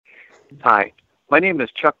Hi, my name is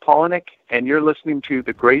Chuck Palahniuk, and you're listening to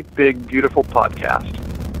the Great Big Beautiful Podcast.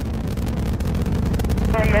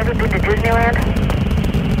 Have you ever been to Disneyland?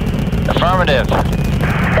 Affirmative.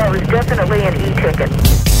 That was definitely an e-ticket.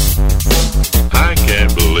 I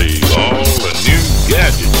can't believe all the new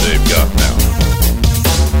gadgets they've got now.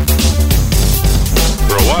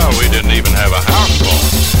 For a while, we didn't even have a house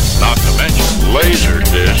phone, not to mention laser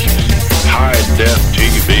discs, high-def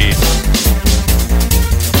TV.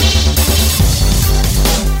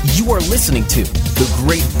 You are listening to the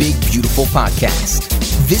Great Big Beautiful Podcast.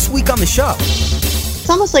 This week on the show, it's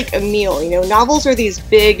almost like a meal, novels are these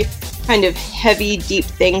big, kind of heavy, deep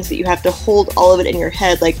things that you have to hold all of it in your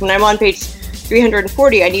head. Like when I'm on page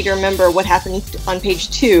 340, I need to remember what happened on page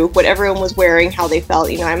 2, what everyone was wearing, how they felt.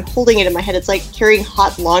 I'm holding it in my head. It's like carrying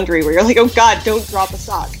hot laundry where you're like, oh God, don't drop a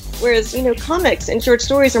sock. Whereas, comics and short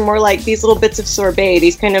stories are more like these little bits of sorbet,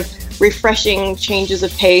 these kind of refreshing changes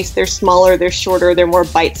of pace. They're smaller, they're shorter, they're more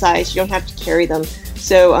bite-sized. You don't have to carry them.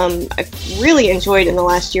 So I've really enjoyed in the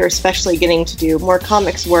last year, especially getting to do more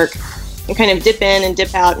comics work and kind of dip in and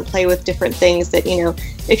dip out and play with different things that,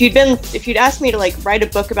 if you'd asked me to write a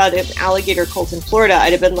book about an alligator cult in Florida,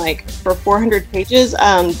 I'd have been like, for 400 pages,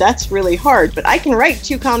 that's really hard. But I can write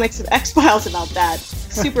 2 comics of X-Files about that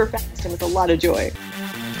super fast and with a lot of joy.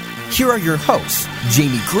 Here are your hosts,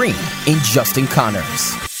 Jamie Green and Justin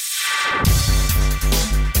Connors.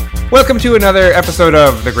 Welcome to another episode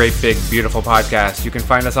of the Great Big Beautiful Podcast. You can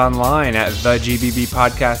find us online at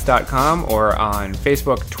thegbbpodcast.com or on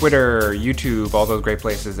Facebook, Twitter, YouTube, all those great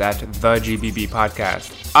places at The GBB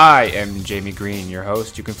Podcast. I am Jamie Green, your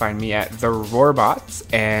host. You can find me at The Roarbots.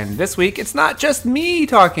 And this week, it's not just me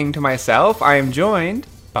talking to myself. I am joined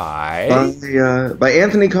by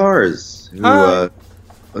Anthony Cars, who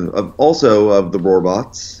also of The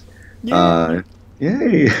Roarbots.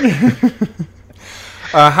 Yay!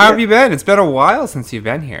 How have you been? It's been a while since you've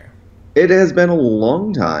been here. It has been a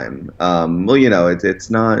long time. It's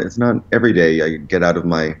not every day I get out of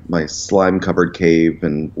my slime-covered cave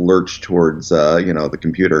and lurch towards the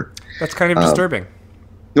computer. That's kind of disturbing.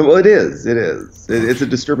 Well, it is. It's a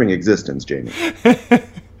disturbing existence, Jamie.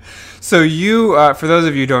 So you, for those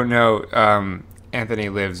of you who don't know, Anthony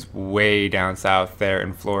lives way down south there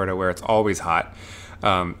in Florida, where it's always hot.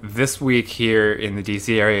 This week here in the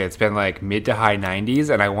DC area, it's been like mid to high 90s,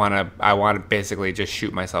 and I want to basically just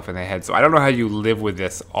shoot myself in the head. So I don't know how you live with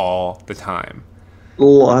this all the time.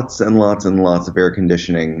 Lots and lots and lots of air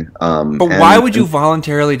conditioning. But why would you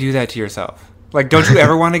voluntarily do that to yourself? Like, don't you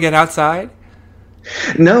ever want to get outside?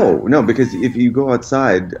 No, because if you go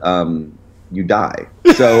outside, you die.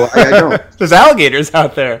 So I don't. There's alligators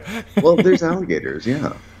out there. Well, there's alligators,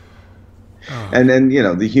 yeah. Oh. And then,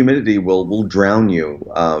 the humidity will drown you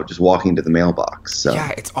just walking to the mailbox. So.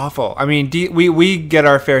 Yeah, it's awful. I mean, we get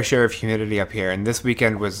our fair share of humidity up here, and this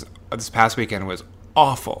past weekend was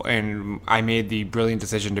awful. And I made the brilliant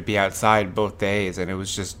decision to be outside both days, and it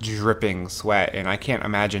was just dripping sweat. And I can't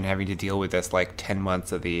imagine having to deal with this like 10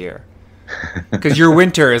 months of the year. Because your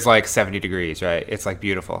winter is like 70 degrees, right? It's like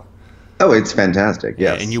beautiful. Oh, it's fantastic,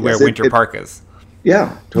 yes. Yeah, and you wear winter parkas.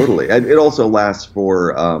 Yeah, totally. It also lasts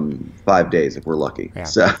for 5 days if we're lucky. Yeah.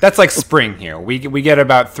 So. That's like spring here. We get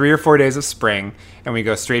about 3 or 4 days of spring, and we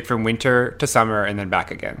go straight from winter to summer and then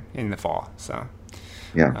back again in the fall. So,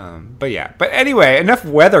 yeah. But anyway, enough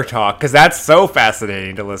weather talk, because that's so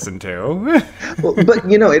fascinating to listen to. Well, but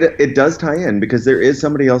it does tie in, because there is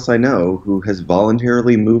somebody else I know who has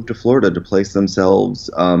voluntarily moved to Florida to place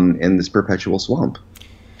themselves in this perpetual swamp,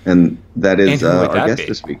 and that is our guest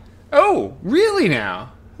this week. Oh, really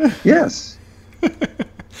now? Yes.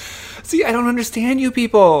 See, I don't understand you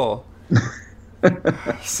people.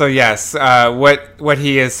 So yes, what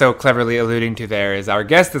he is so cleverly alluding to there is our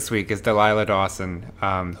guest this week is Delilah Dawson,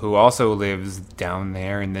 who also lives down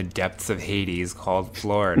there in the depths of Hades called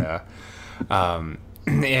Florida.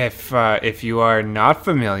 If you are not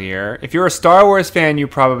familiar, if you're a Star Wars fan, you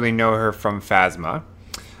probably know her from Phasma.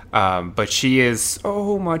 But she is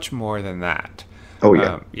so much more than that. Oh,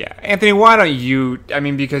 yeah. Yeah. Anthony, why don't you,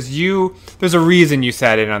 because there's a reason you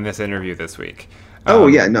sat in on this interview this week.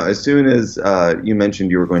 Yeah, no, as soon as you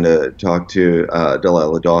mentioned you were going to talk to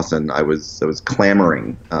Delilah Dawson, I was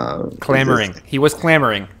clamoring. Clamoring. He was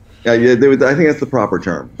clamoring. Yeah, I think that's the proper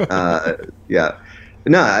term. Yeah.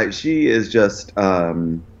 No, she is just,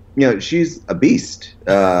 she's a beast.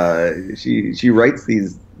 She writes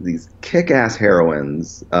these kick-ass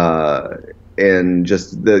heroines, and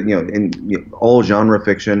just in all genre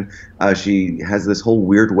fiction. She has this whole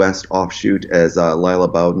Weird West offshoot as Lila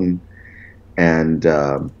Bowen, and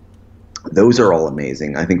those are all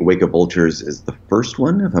amazing. I think Wake of Vultures is the first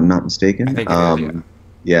one, if I'm not mistaken. I think it is, yeah.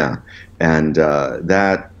 Yeah, and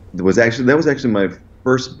that was actually my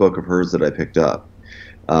first book of hers that I picked up,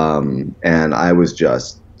 and I was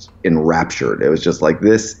just enraptured. It was just like,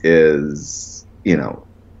 this is,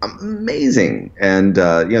 amazing, and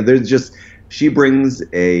there's just, she brings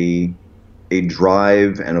a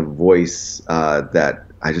drive and a voice that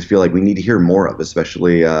I just feel like we need to hear more of,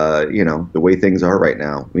 especially the way things are right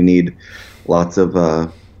now. We need lots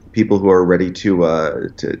of people who are ready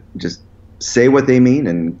to just say what they mean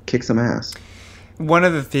and kick some ass. One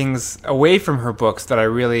of the things away from her books that I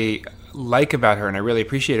really like about her and I really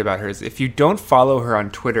appreciate about her is, if you don't follow her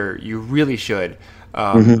on Twitter, you really should.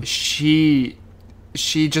 She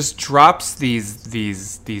just drops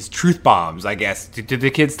these truth bombs, I guess. Do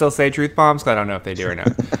the kids still say truth bombs? I don't know if they do or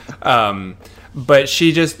not. But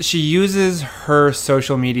she uses her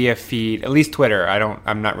social media feed, at least Twitter.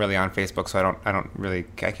 I'm not really on Facebook, so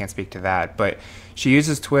I can't speak to that. But she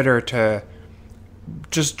uses Twitter to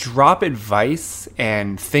just drop advice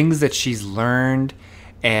and things that she's learned,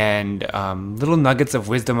 and little nuggets of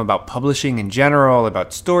wisdom about publishing in general,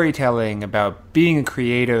 about storytelling, about being a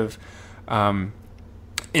creative. And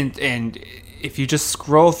if you just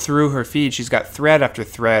scroll through her feed, she's got thread after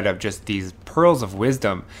thread of just these pearls of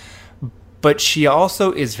wisdom. But she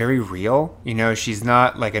also is very real. She's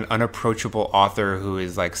not like an unapproachable author who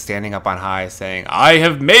is like standing up on high saying, "I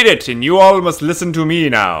have made it and you all must listen to me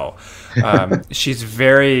now." She's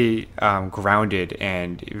very grounded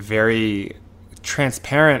and very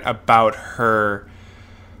transparent about her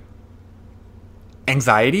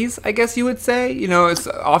anxieties, I guess you would say. It's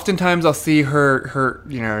oftentimes I'll see her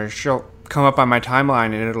she'll come up on my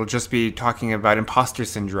timeline and it'll just be talking about imposter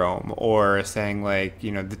syndrome, or saying like,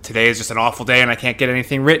 today is just an awful day and I can't get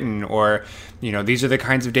anything written, or these are the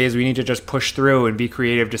kinds of days we need to just push through and be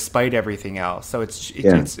creative despite everything else. So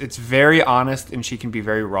it's very honest, and she can be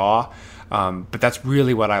very raw, but that's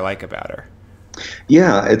really what I like about her.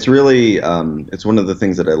 Yeah, it's really it's one of the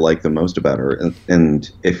things that I like the most about her. And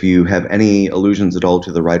if you have any allusions at all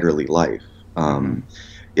to the writerly life,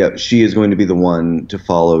 she is going to be the one to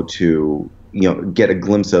follow to, get a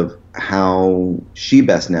glimpse of how she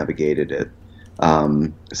best navigated it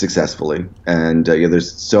successfully. And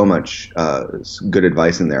there's so much good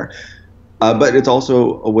advice in there. But it's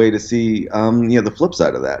also a way to see, the flip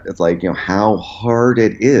side of that. It's like, how hard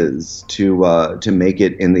it is to make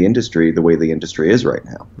it in the industry the way the industry is right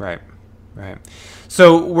now. Right.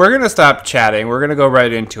 So we're going to stop chatting. We're going to go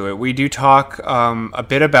right into it. We do talk a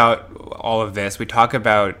bit about all of this. We talk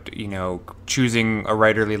about, choosing a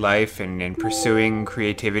writerly life and pursuing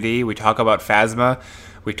creativity. We talk about Phasma.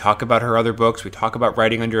 We talk about her other books. We talk about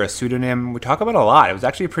writing under a pseudonym. We talk about a lot. It was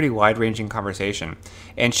actually a pretty wide-ranging conversation.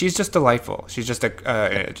 And she's just delightful. She's just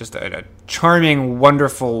a charming,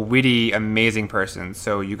 wonderful, witty, amazing person.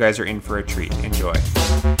 So you guys are in for a treat. Enjoy.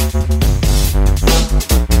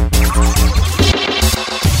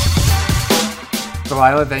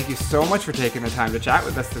 Delilah, thank you so much for taking the time to chat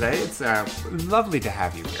with us today. It's lovely to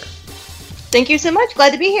have you here. Thank you so much.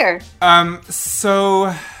 Glad to be here.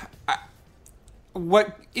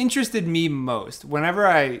 What interested me most, whenever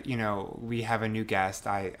we have a new guest,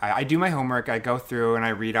 I do my homework, I go through and I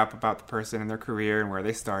read up about the person and their career and where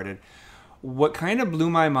they started. What kind of blew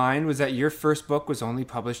my mind was that your first book was only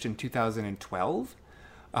published in 2012,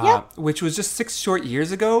 which was just 6 short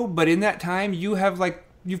years ago. But in that time,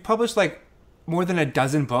 you've published more than a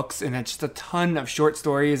dozen books, and it's just a ton of short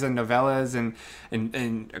stories and novellas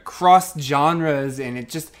and across genres,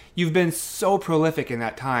 and you've been so prolific in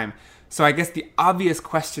that time. So I guess the obvious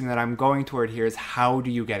question that I'm going toward here is, how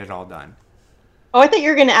do you get it all done? Oh, I thought you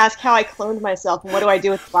were going to ask how I cloned myself and what do I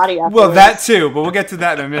do with the body afterwards. Well, that too, but we'll get to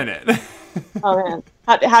that in a minute. Oh man,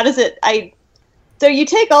 how does it? So you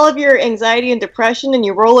take all of your anxiety and depression and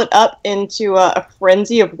you roll it up into a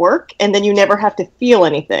frenzy of work, and then you never have to feel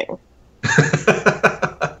anything.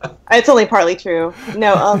 It's only partly true.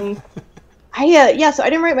 No, so I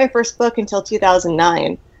didn't write my first book until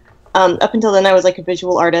 2009. Up until then, I was like a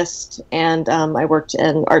visual artist, and I worked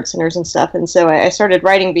in art centers and stuff. And so I started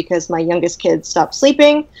writing because my youngest kid stopped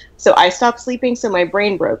sleeping. So I stopped sleeping, so my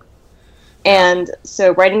brain broke. And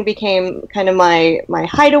so writing became kind of my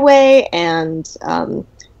hideaway, and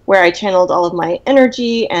where I channeled all of my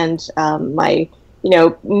energy and my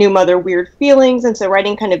new mother weird feelings. And so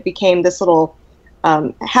writing kind of became this little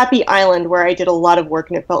happy island where I did a lot of work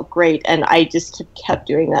and it felt great. And I just kept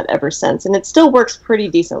doing that ever since. And it still works pretty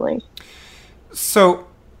decently. So,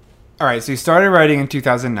 all right. So you started writing in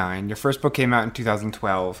 2009. Your first book came out in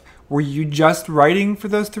 2012. Were you just writing for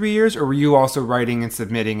those 3 years, or were you also writing and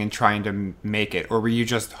submitting and trying to make it? Or were you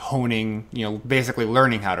just honing, basically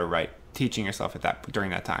learning how to write, teaching yourself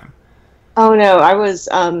during that time? Oh no, I was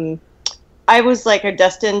like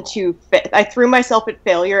destined to. I threw myself at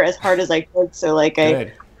failure as hard as I could. So like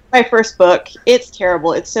Good. my first book, it's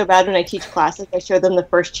terrible. It's so bad when I teach classes. I show them the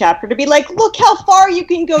first chapter to be like, look how far you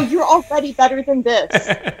can go. You're already better than this.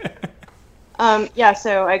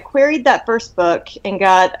 So I queried that first book and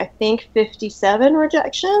got, I think, 57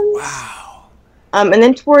 rejections. Wow. And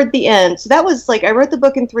then toward the end, so that was like, I wrote the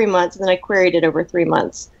book in 3 months and then I queried it over 3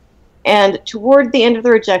 months. And toward the end of the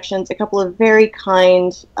rejections, a couple of very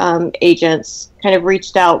kind agents kind of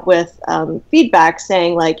reached out with feedback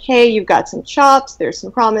saying like, hey, you've got some chops, there's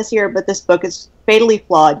some promise here, but this book is fatally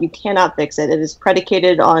flawed. You cannot fix it. It is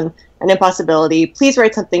predicated on an impossibility. Please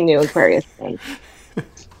write something new and query us again.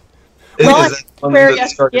 Query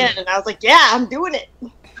us again, and I was like, yeah, I'm doing it.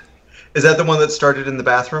 Is that the one that started in the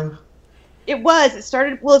bathroom? It was. It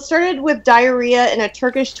started with diarrhea in a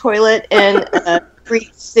Turkish toilet in a Greek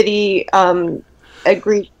city, a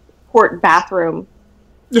Greek port bathroom,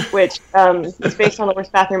 which is based on the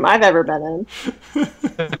worst bathroom I've ever been in.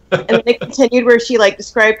 And then it continued where she like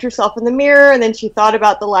described herself in the mirror, and then she thought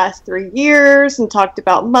about the last 3 years and talked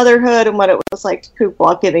about motherhood and what it was like to poop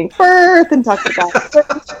while giving birth, and talked about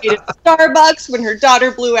she ate at Starbucks when her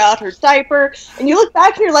daughter blew out her diaper. And you look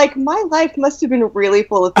back and you're like, my life must have been really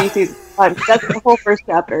full of feces at the time. That's the whole first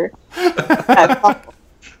chapter.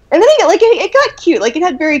 And then it got cute. Like, it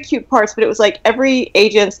had very cute parts, but it was like every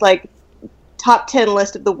agent's like top 10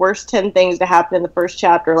 list of the worst 10 things to happen in the first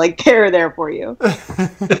chapter. Like, they're there for you.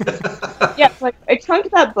 Yeah, so I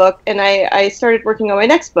chunked that book, and I started working on my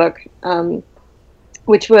next book,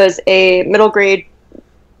 which was a middle grade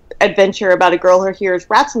adventure about a girl who hears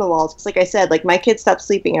rats in the walls. Because like I said, like, my kids stopped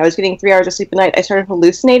sleeping. I was getting 3 hours of sleep a night. I started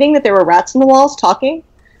hallucinating that there were rats in the walls talking.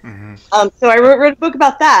 Mm-hmm. So I wrote a book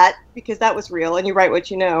about that, because that was real, and you write what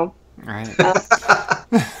you know. Right.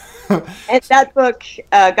 And that book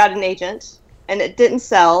got an agent, and it didn't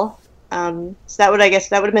sell. So that would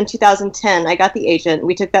have been 2010. I got the agent.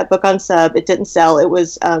 We took that book on sub. It didn't sell. It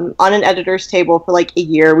was on an editor's table for like a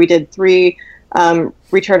year. We did 3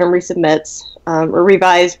 return and resubmits, or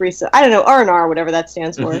revise, I don't know, R&R, whatever that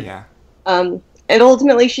stands for. Yeah. And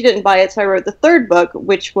ultimately, she didn't buy it, so I wrote the third book,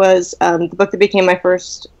 which was the book that became my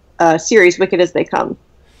first series, Wicked as They Come,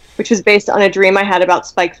 which was based on a dream I had about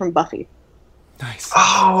Spike from Buffy. Nice.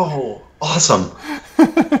 Oh, awesome.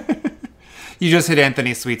 You just hit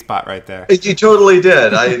Anthony's sweet spot right there. You totally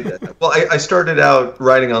did. I started out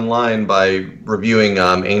writing online by reviewing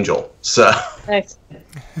Angel. So Nice.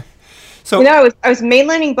 So, you know, I was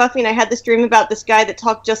mainlining Buffy, and I had this dream about this guy that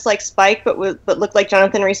talked just like Spike, but looked like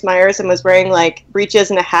Jonathan Rhys Meyers and was wearing like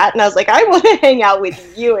breeches and a hat. And I was like, I want to hang out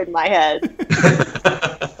with you in my head.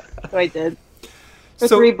 So I did. For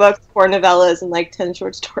 3 books, 4 novellas, and like 10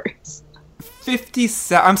 short stories.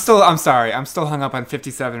 57. I'm still hung up on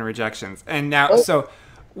 57 rejections. And now, so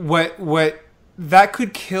what that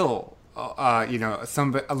could kill, a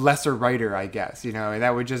lesser writer, I guess, and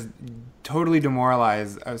that would just totally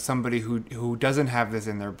demoralize somebody who doesn't have this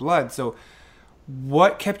in their blood. So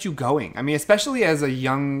what kept you going? I mean, especially as a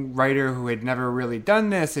young writer who had never really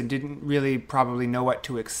done this and didn't really probably know what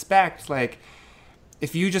to expect, like,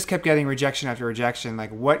 if you just kept getting rejection after rejection,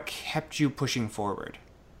 like, what kept you pushing forward?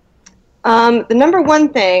 The number one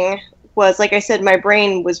thing was, like I said, my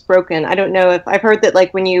brain was broken. I don't know if I've heard that,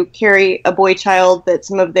 like, when you carry a boy child, that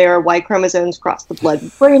some of their Y chromosomes cross the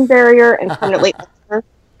blood-brain barrier and permanently alter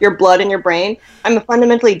your blood and your brain. I'm a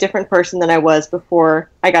fundamentally different person than I was before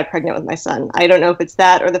I got pregnant with my son. I don't know if it's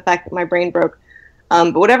that or the fact that my brain broke.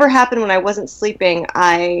 But whatever happened when I wasn't sleeping,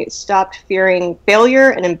 I stopped fearing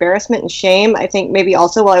failure and embarrassment and shame. I think maybe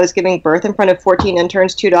also while I was giving birth in front of 14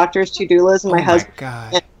 interns, 2 doctors, 2 doulas, and my husband.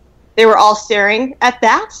 God. They were all staring at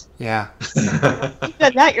that. Yeah. You've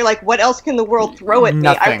done that, you're like, what else can the world throw at me?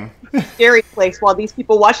 Nothing. I was in a scary place while these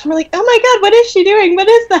people watched me, like, oh my God, what is she doing? What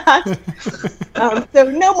is that? So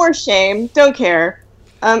no more shame. Don't care.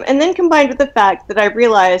 And then combined with the fact that I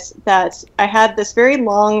realized that I had this very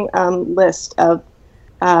long list of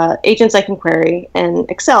agents I can query in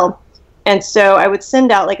Excel. And so I would send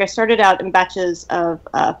out, like, I started out in batches of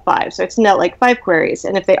 5. So I'd send out like 5 queries.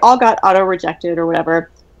 And if they all got auto-rejected or whatever,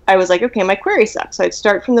 I was like, okay, my query sucks. So I'd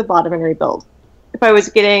start from the bottom and rebuild. If I was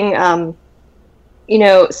getting, some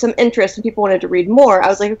interest and people wanted to read more, I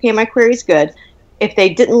was like, okay, my query's good. If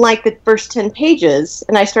they didn't like the first 10 pages,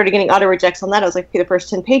 and I started getting auto-rejects on that, I was like, okay, the first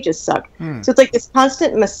 10 pages suck. So it's like this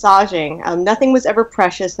constant massaging. Nothing was ever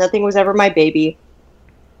precious. Nothing was ever my baby.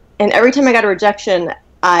 And every time I got a rejection,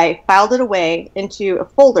 I filed it away into a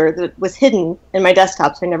folder that was hidden in my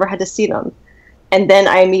desktop, so I never had to see them. And then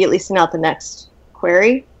I immediately sent out the next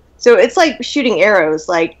query. So it's like shooting arrows.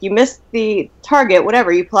 Like, you miss the target,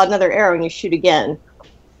 whatever, you pull out another arrow and you shoot again.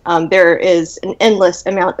 There is an endless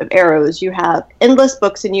amount of arrows. You have endless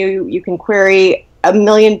books in you. You can query a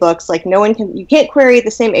million books. Like, you can't query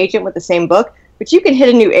the same agent with the same book, but you can hit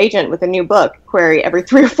a new agent with a new book query every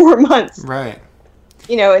 3 or 4 months. Right.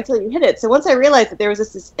 Until you hit it. So once I realized that there was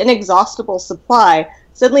this inexhaustible supply,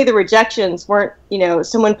 suddenly the rejections weren't,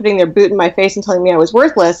 someone putting their boot in my face and telling me I was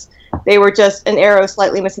worthless. They were just an arrow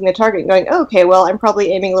slightly missing the target and going, oh, okay, well, I'm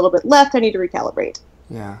probably aiming a little bit left. I need to recalibrate.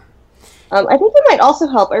 Yeah. I think it might also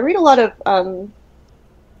help. I read a lot of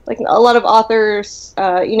authors,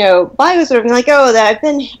 bios that are like, oh, that I've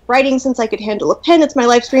been writing since I could handle a pen. It's my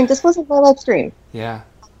life stream. This wasn't my life stream. Yeah.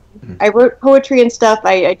 I wrote poetry and stuff.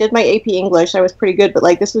 I did my AP English. I was pretty good, but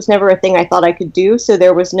this was never a thing I thought I could do. So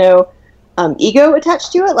there was no ego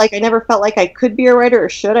attached to it. I never felt like I could be a writer or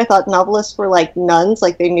should. I thought novelists were like nuns.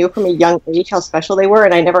 They knew from a young age how special they were,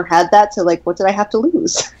 and I never had that. So what did I have to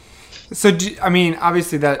lose? So,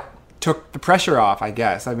 obviously that took the pressure off, I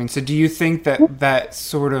guess. So do you think that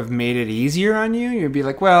sort of made it easier on you? You'd be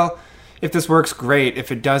like, well, if this works, great.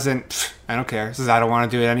 If it doesn't, I don't care. I don't want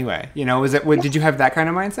to do it anyway. Did you have that kind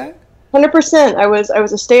of mindset? 100%. I was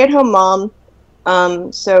a stay-at-home mom.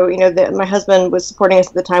 My husband was supporting us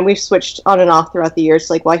at the time. We've switched on and off throughout the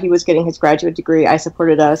years. While he was getting his graduate degree, I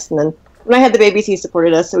supported us. And then when I had the babies, he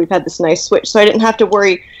supported us. So we've had this nice switch. So I didn't have to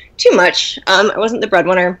worry too much. I wasn't the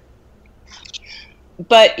breadwinner.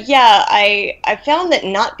 But yeah, I found that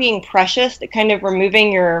not being precious, that kind of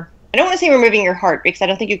removing I don't want to say removing your heart, because I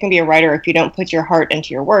don't think you can be a writer if you don't put your heart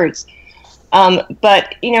into your words.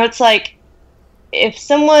 But, it's like, if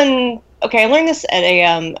someone, I learned this at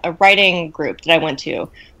a writing group that I went to,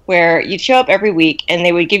 where you'd show up every week and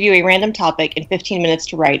they would give you a random topic and 15 minutes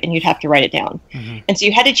to write, and you'd have to write it down. Mm-hmm. And so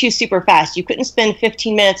you had to choose super fast. You couldn't spend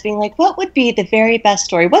 15 minutes being like, what would be the very best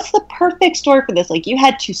story? What's the perfect story for this? You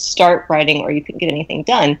had to start writing or you couldn't get anything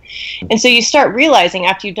done. And so you start realizing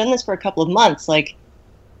after you've done this for a couple of months,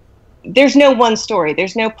 there's no one story.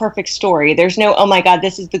 There's no perfect story. There's no, oh my God,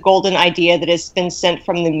 this is the golden idea that has been sent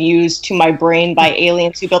from the muse to my brain by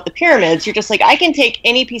aliens who built the pyramids. You're just I can take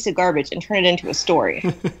any piece of garbage and turn it into a story.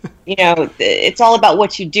 It's all about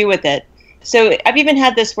what you do with it. So I've even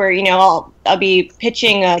had this where, I'll be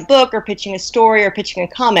pitching a book or pitching a story or pitching a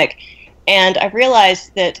comic. And I've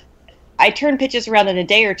realized that I turn pitches around in a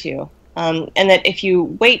day or two. And that if you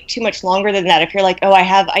wait too much longer than that, if you're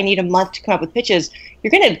I need a month to come up with pitches, you're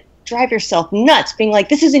going to drive yourself nuts being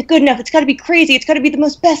this isn't good enough. It's got to be crazy. It's got to be the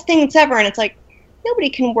most best thing that's ever. And it's nobody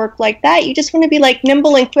can work like that. You just want to be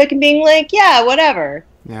nimble and quick and being yeah, whatever.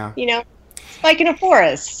 Yeah. Like in a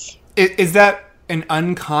forest. Is that an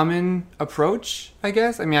uncommon approach, I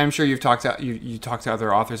guess? I'm sure you've talked to you talk to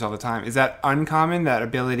other authors all the time. Is that uncommon, that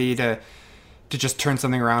ability to just turn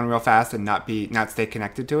something around real fast and not stay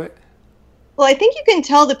connected to it? Well, I think you can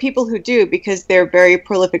tell the people who do, because they're very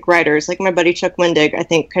prolific writers. My buddy Chuck Wendig, I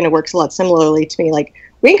think, kind of works a lot similarly to me.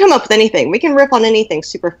 We can come up with anything. We can riff on anything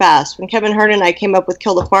super fast. When Kevin Hearne and I came up with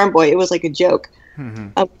Kill the Farm Boy, it was like a joke. Mm-hmm.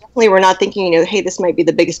 Definitely we're not thinking, hey, this might be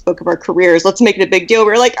the biggest book of our careers. Let's make it a big deal.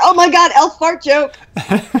 We're like, oh my God, elf fart joke.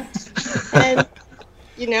 And,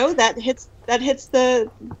 that hits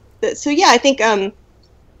the so yeah, I think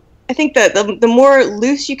that the more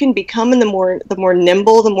loose you can become and the more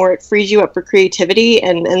nimble, the more it frees you up for creativity,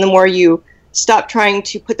 and the more you stop trying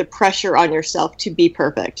to put the pressure on yourself to be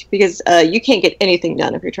perfect, because you can't get anything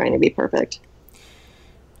done if you're trying to be perfect.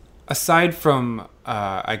 Aside from,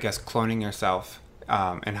 I guess, cloning yourself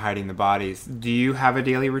and hiding the bodies, do you have a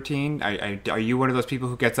daily routine? Are you one of those people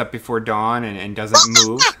who gets up before dawn and doesn't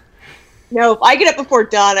move? No, if I get up before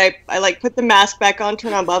dawn, I put the mask back on,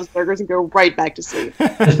 turn on Bob's Burgers, and go right back to sleep.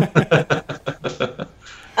 When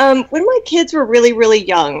my kids were really, really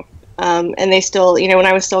young, and they still, when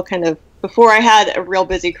I was still kind of, before I had a real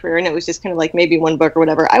busy career and it was just kind of maybe one book or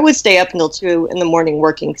whatever, I would stay up until 2 a.m.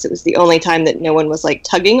 working, because it was the only time that no one was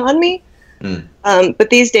tugging on me. But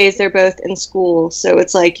these days they're both in school, so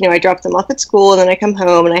it's I drop them off at school and then I come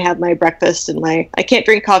home and I have my breakfast and I can't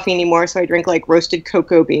drink coffee anymore, so I drink roasted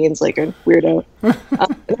cocoa beans like a weirdo.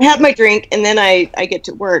 I have my drink and then I get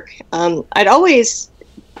to work. I'd always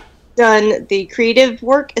done the creative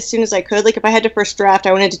work as soon as I could. If I had to first draft,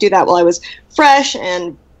 I wanted to do that while I was fresh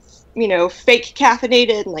and fake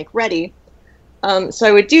caffeinated and ready. So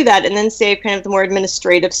I would do that and then save kind of the more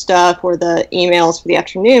administrative stuff or the emails for the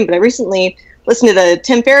afternoon. But I recently listened to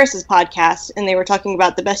Tim Ferriss's podcast, and they were talking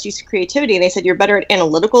about the best use of creativity. And they said you're better at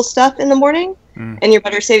analytical stuff in the morning, and you're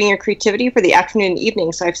better saving your creativity for the afternoon and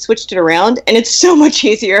evening. So I've switched it around, and it's so much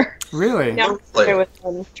easier. Really? Now,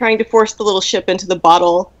 with trying to force the little ship into the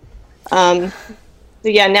bottle. So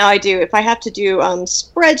yeah, now I do. If I have to do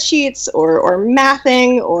spreadsheets or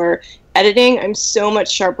mathing or editing, I'm so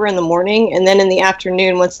much sharper in the morning. And then in the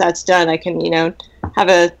afternoon, once that's done, I can, have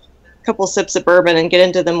a couple sips of bourbon and get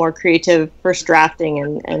into the more creative first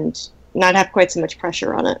drafting and not have quite so much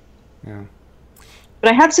pressure on it. Yeah.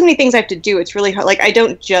 But I have so many things I have to do. It's really hard. Like, I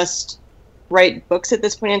don't just write books at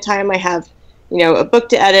this point in time. I have, a book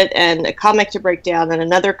to edit and a comic to break down and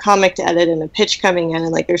another comic to edit and a pitch coming in.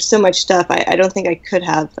 And like, there's so much stuff. I don't think I could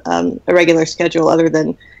have a regular schedule other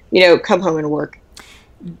than, come home and work.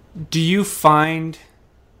 Do you find,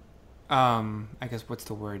 I guess, what's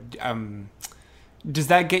the word? Does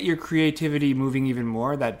that get your creativity moving even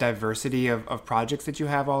more, that diversity of projects that you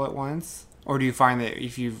have all at once? Or do you find that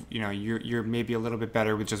if you're maybe a little bit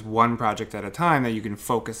better with just one project at a time that you can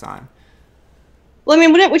focus on? Well, I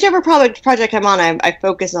mean, whichever project I'm on, I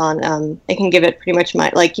focus on. I can give it pretty much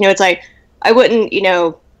it's like, I wouldn't,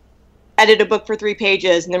 edit a book for 3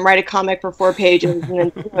 pages and then write a comic for 4 pages.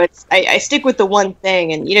 And then, I stick with the one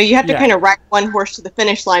thing. And, you have to kind of ride one horse to the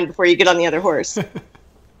finish line before you get on the other horse.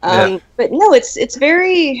 But no, it's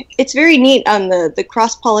very neat on the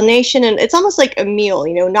cross-pollination. And it's almost like a meal.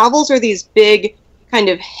 Novels are these big, kind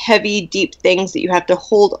of heavy, deep things that you have to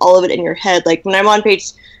hold all of it in your head. Like when I'm on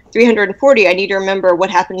page 340, I need to remember what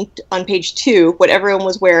happened on page 2, what everyone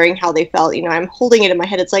was wearing, how they felt. I'm holding it in my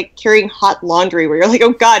head. It's like carrying hot laundry where you're like,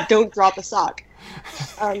 oh God, don't drop a sock.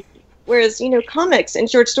 Whereas, comics and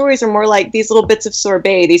short stories are more like these little bits of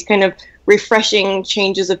sorbet, these kind of refreshing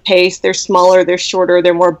changes of pace. They're smaller, they're shorter,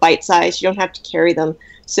 they're more bite-sized. You don't have to carry them.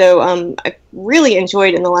 So I really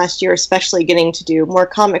enjoyed in the last year, especially getting to do more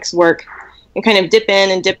comics work and kind of dip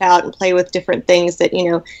in and dip out and play with different things that,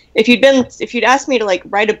 if you'd asked me to like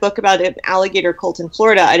write a book about an alligator cult in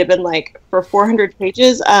Florida, I'd have been like, for 400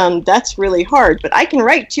 pages, that's really hard. But I can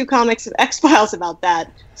write 2 comics of X-Files about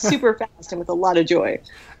that super fast and with a lot of joy.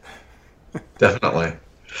 Definitely.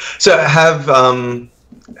 So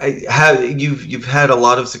you've had a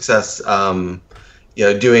lot of success,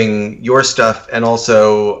 doing your stuff and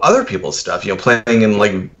also other people's stuff, playing in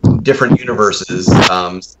like different universes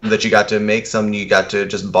that you got to make, some you got to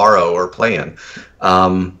just borrow or play in.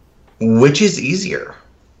 Which is easier?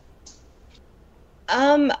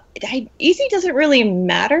 Easy doesn't really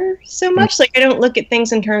matter so much. Like, I don't look at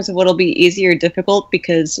things in terms of what'll be easy or difficult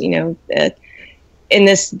because, in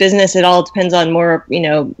this business, it all depends on more,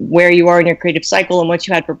 where you are in your creative cycle and what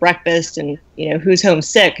you had for breakfast and, who's home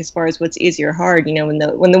sick as far as what's easy or hard. When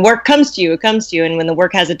the work comes to you, it comes to you. And when the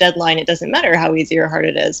work has a deadline, it doesn't matter how easy or hard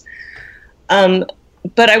it is.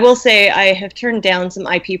 But I will say I have turned down some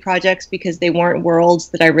IP projects because they weren't worlds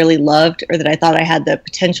that I really loved or that I thought I had the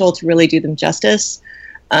potential to really do them justice.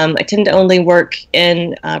 I tend to only work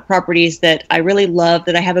in properties that I really love,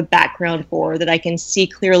 that I have a background for, that I can see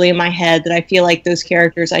clearly in my head, that I feel like those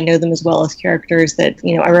characters, I know them as well as characters that,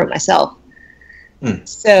 I wrote myself.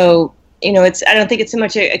 So, I don't think it's so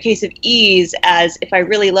much a case of ease as if I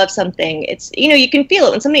really love something. It's, you can feel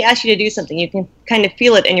it when somebody asks you to do something. You can kind of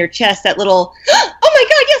feel it in your chest, that little, oh my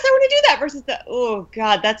God, yes, I want to do that, versus the, oh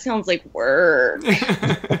God, that sounds like work.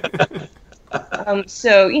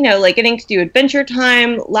 So, like getting to do Adventure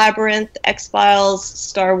Time, Labyrinth, X-Files,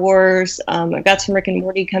 Star Wars. I've got some Rick and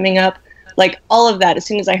Morty coming up. Like all of that, as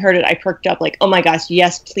soon as I heard it, I perked up like, oh my gosh,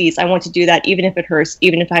 yes, please. I want to do that, even if it hurts,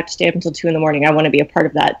 even if I have to stay up until 2 a.m. I want to be a part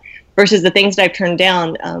of that. Versus the things that I've turned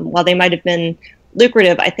down, while they might have been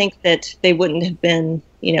lucrative, I think that they wouldn't have been,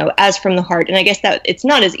 as from the heart. And I guess that it's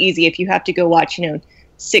not as easy if you have to go watch,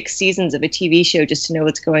 6 seasons of a TV show just to know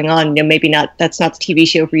what's going on. Maybe not, that's not the TV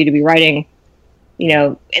show for you to be writing,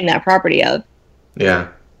 in that property of. Yeah.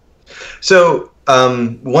 So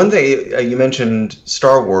one thing you mentioned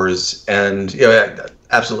Star Wars, and I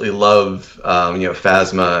absolutely love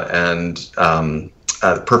Phasma and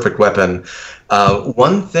the Perfect Weapon.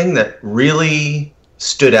 One thing that really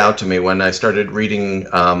stood out to me when I started reading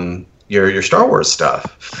your Star Wars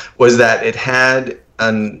stuff was that it had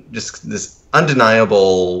just this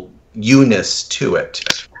undeniable you-ness to it.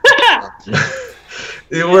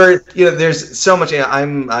 Where there's so much.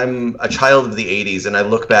 I'm a child of the '80s, and I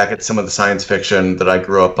look back at some of the science fiction that I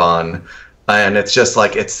grew up on, and it's just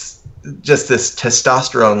this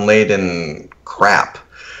testosterone-laden crap.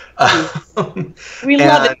 We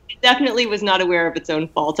love it. It definitely was not aware of its own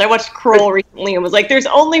faults. I watched Kroll recently and was like, "There's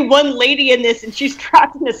only one lady in this, and she's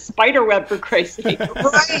trapped in a spider web, for Christ's sake."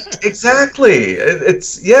 Right, exactly.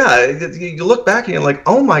 You look back and you're like,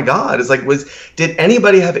 "Oh my God!" It's like, did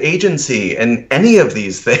anybody have agency in any of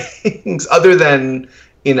these things other than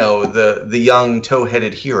the young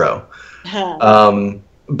tow-headed hero?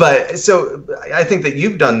 But so I think that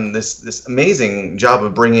you've done this amazing job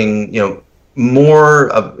of bringing more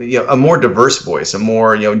a more diverse voice, a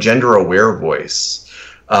more gender aware voice.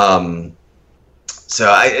 So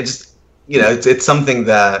I just it's something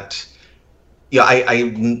that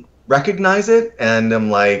I recognize it, and I'm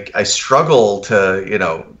like, I struggle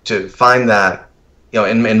to find that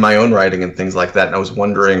in my own writing and things like that. And I was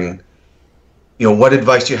wondering what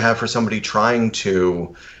advice you have for somebody trying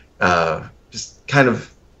to just kind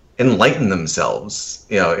of enlighten themselves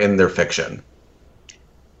in their fiction.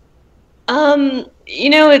 I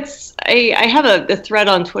have a thread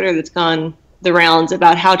on Twitter that's gone the rounds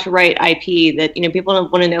about how to write IP, that people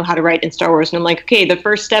don't want to know how to write in Star Wars, and I'm like, okay, the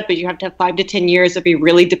first step is you have to have 5 to 10 years of a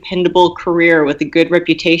really dependable career with a good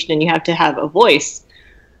reputation, and you have to have a voice.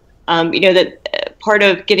 That part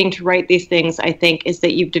of getting to write these things, I think, is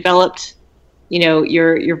that you've developed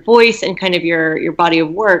your voice and kind of your body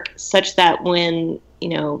of work such that when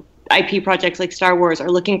IP projects like Star Wars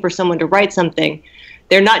are looking for someone to write something,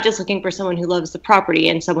 they're not just looking for someone who loves the property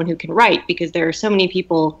and someone who can write, because there are so many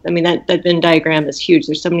people. I mean, that Venn diagram is huge.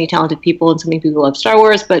 There's so many talented people and so many people who love Star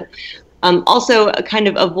Wars, but also a kind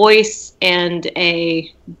of a voice and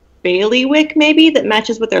a bailiwick maybe that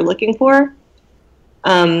matches what they're looking for.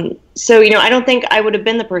 So I don't think I would have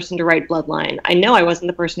been the person to write Bloodline. I know I wasn't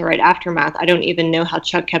the person to write Aftermath. I don't even know how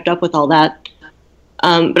Chuck kept up with all that.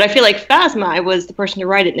 But I feel like Phasma, I was the person to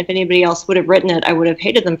write it, and if anybody else would have written it, I would have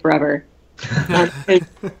hated them forever.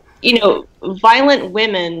 Violent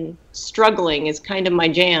women struggling is kind of my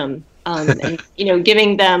jam. And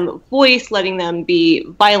giving them voice, letting them be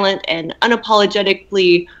violent and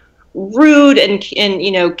unapologetically rude and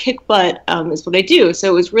kick butt is what I do. So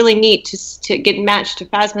it was really neat to get matched to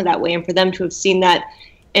Phasma that way, and for them to have seen that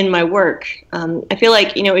in my work. I feel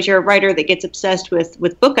like as you're a writer that gets obsessed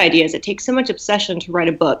with book ideas, it takes so much obsession to write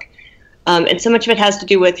a book. And so much of it has to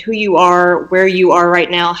do with who you are, where you are right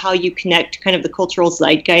now, how you connect kind of the cultural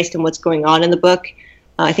zeitgeist and what's going on in the book.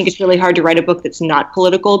 I think it's really hard to write a book that's not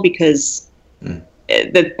political, because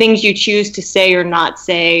the things you choose to say or not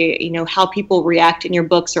say, how people react in your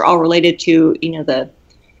books are all related to, the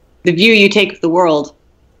view you take of the world.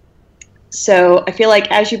 So I feel like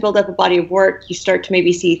as you build up a body of work, you start to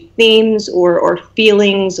maybe see themes or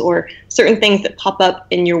feelings or certain things that pop up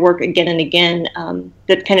in your work again and again,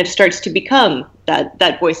 that kind of starts to become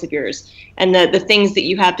that voice of yours and the things that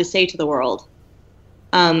you have to say to the world.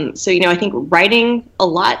 So I think writing a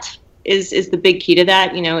lot is the big key to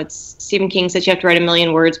that. It's Stephen King says you have to write 1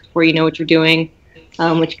 million words before you know what you're doing,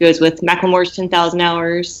 which goes with Macklemore's 10,000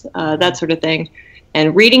 hours, that sort of thing.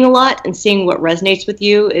 And reading a lot and seeing what resonates with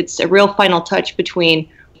you, it's a real final touch between,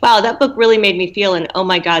 wow, that book really made me feel, and oh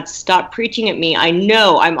my God, stop preaching at me. I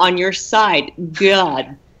know I'm on your side.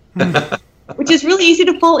 God. Which is really easy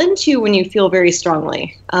to fall into when you feel very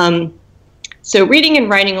strongly. So reading and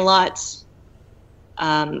writing a lot,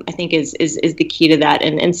 I think is the key to that.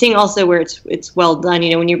 And seeing also where it's well done.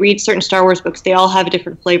 When you read certain Star Wars books, they all have a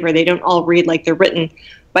different flavor. They don't all read like they're written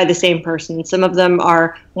by the same person. Some of them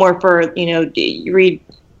are more for, you read,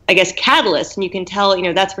 I guess, Catalyst, and you can tell,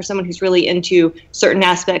 that's for someone who's really into certain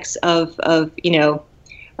aspects of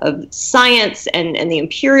science and the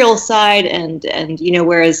imperial side, and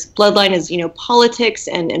whereas Bloodline is, politics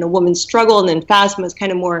and a woman's struggle, and then Phasma is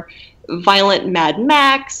kind of more violent Mad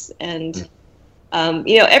Max, and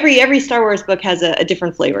every Star Wars book has a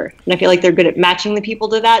different flavor, and I feel like they're good at matching the people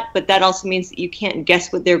to that, but that also means that you can't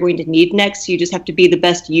guess what they're going to need next, so you just have to be the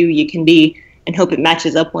best you can be and hope it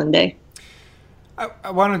matches up one day.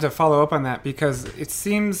 I wanted to follow up on that, because it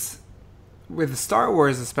seems, with Star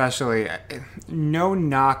Wars especially, no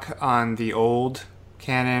knock on the old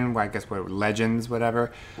canon, I guess Legends,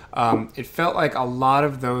 whatever, it felt like a lot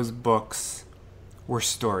of those books were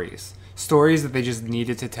stories that they just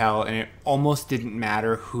needed to tell, and it almost didn't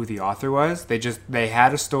matter who the author was. They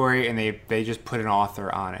had a story, and they just put an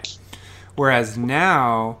author on it. Whereas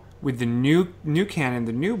now, with the new canon,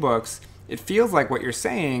 the new books, it feels like what you're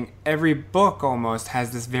saying, every book almost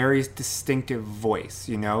has this very distinctive voice,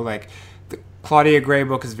 like the Claudia Gray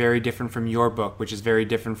book is very different from your book, which is very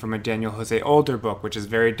different from a Daniel Jose Older book, which is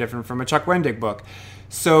very different from a Chuck Wendig book.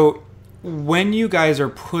 So when you guys are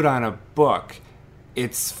put on a book,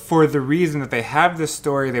 it's for the reason that they have this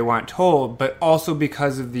story they want told, but also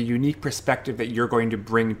because of the unique perspective that you're going to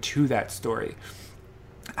bring to that story.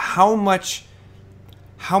 How much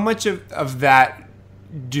of that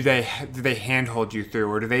do they handhold you through,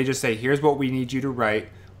 or do they just say, here's what we need you to write,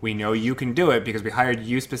 we know you can do it because we hired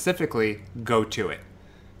you specifically, go to it?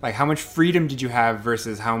 Like, how much freedom did you have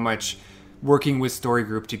versus how much working with Story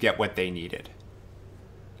Group to get what they needed?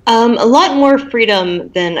 A lot more freedom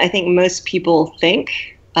than I think most people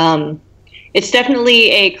think. it's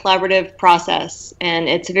definitely a collaborative process, and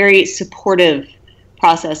it's a very supportive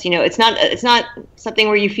process. It's not something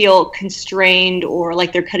where you feel constrained or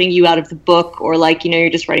like they're cutting you out of the book, or like, you're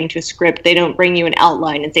just writing to a script. They don't bring you an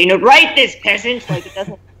outline and say, write this, peasant. Like, it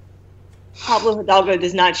doesn't. Pablo Hidalgo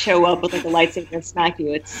does not show up with like a lightsaber and smack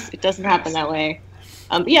you. It doesn't happen that way.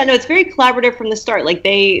 It's very collaborative from the start. Like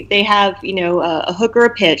they have, a hook or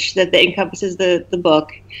a pitch that encompasses the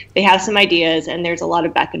book. They have some ideas, and there's a lot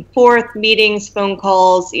of back and forth, meetings, phone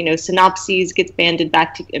calls, synopses gets banded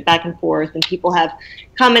back and forth, and people have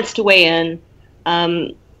comments to weigh in.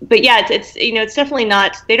 But yeah, it's definitely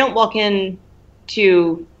not, they don't walk in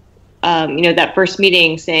to, that first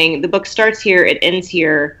meeting saying the book starts here, it ends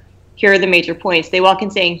here. Here are the major points. They walk in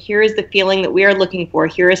saying, here is the feeling that we are looking for.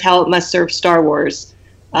 Here is how it must serve Star Wars.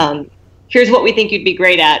 Here's what we think you'd be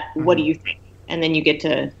great at. What do you think? And then you get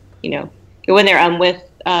to, go in there. With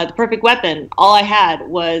The Perfect Weapon, all I had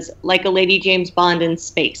was like a Lady James Bond in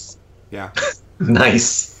space. Yeah.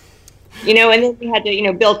 Nice. And then we had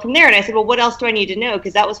to, build from there. And I said, well, what else do I need to know?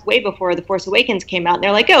 Because that was way before The Force Awakens came out. And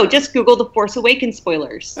they're like, oh, just Google The Force Awakens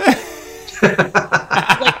spoilers.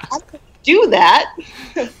 I could do that.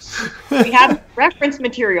 We have reference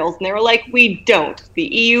materials. And they were like, we don't. The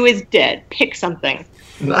EU is dead. Pick something.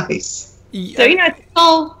 Nice. So, it's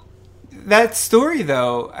all... That story,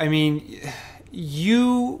 though, I mean,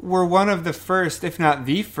 you were one of the first, if not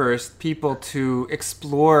the first, people to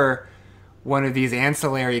explore one of these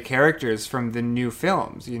ancillary characters from the new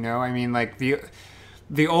films, I mean, like, the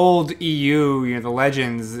old EU, the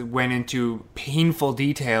Legends, went into painful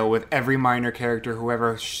detail with every minor character who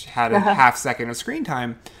ever had a half second of screen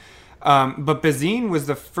time. But Bazine was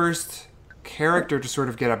the first character to sort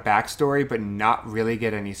of get a backstory but not really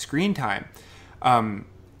get any screen time.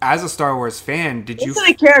 As a Star Wars fan, did you... Those are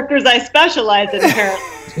the characters I specialize in, apparently.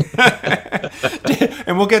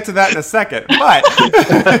 And we'll get to that in a second. But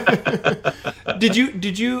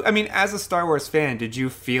did you, I mean, as a Star Wars fan, did you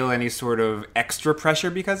feel any sort of extra pressure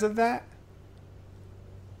because of that?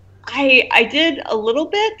 I did a little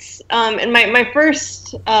bit. And my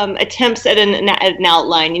first attempts at an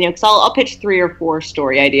outline, because I'll pitch 3 or 4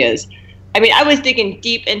 story ideas. I mean, I was digging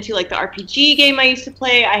deep into like the RPG game I used to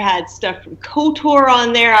play. I had stuff from KOTOR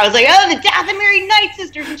on there. I was like, oh, the Dathomiri Night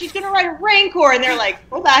Sisters, and she's going to write a Rancor. And they're like,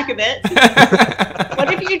 go back a bit.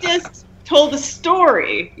 What if you just told the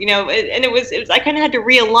story? And it was I kind of had to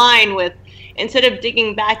realign with, instead of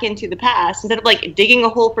digging back into the past, instead of like digging a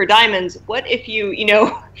hole for diamonds, what if you,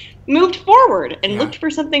 moved forward and looked for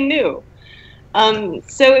something new?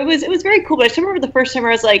 So it was very cool. But I just remember the first time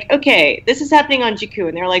I was like, okay, this is happening on Jakku.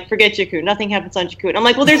 And they're like, forget Jakku. Nothing happens on Jakku. And I'm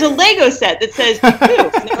like, well, there's a Lego set that says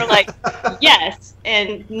Jakku. And they were like, yes.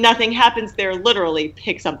 And nothing happens there. Literally,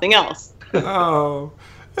 pick something else. Oh.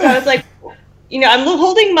 So I was like, I'm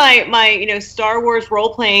holding my Star Wars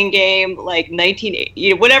role-playing game, like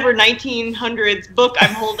 1900s book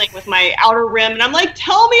I'm holding with my outer rim. And I'm like,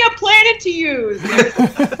 tell me a planet to use.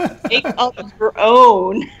 Make up your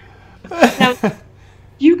own. Now,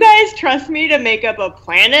 you guys trust me to make up a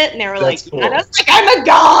planet? And they were like, cool. And I was like, I'm a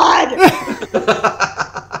god!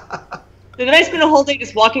 So then I spent a whole day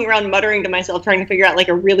just walking around muttering to myself, trying to figure out like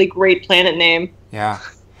a really great planet name. Yeah.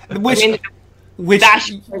 Which Bash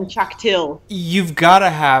and Chaktil. You've got to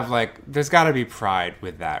have, like, there's got to be pride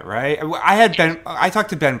with that, right? I talked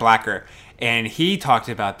to Ben Blacker, and he talked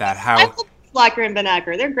about that, how... I love Blacker and Ben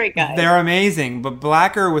Acker. They're great guys. They're amazing, but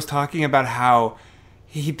Blacker was talking about how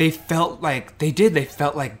they felt like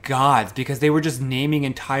gods because they were just naming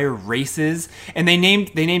entire races, and they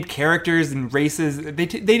named characters and races.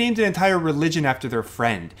 They named an entire religion after their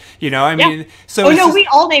friend. I mean, so we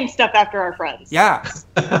all name stuff after our friends. Yeah,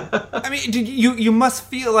 I mean, you must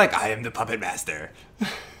feel like I am the puppet master.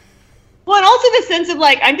 Well, and also the sense of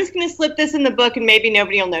like I'm just going to slip this in the book and maybe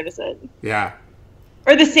nobody will notice it. Yeah.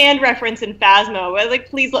 Or the sand reference in Phasma. Where like,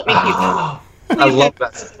 please let me keep it. I love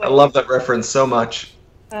that. I love that reference so much.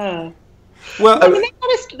 Well, I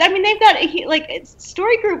mean, they've got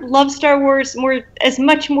Story Group loves Star Wars as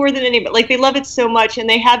much more than anybody. Like, they love it so much, and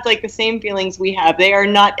they have like the same feelings we have. They are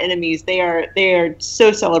not enemies. They are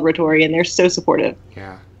so celebratory, and they're so supportive.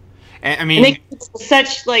 Yeah, and I mean, and they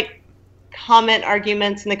such like comment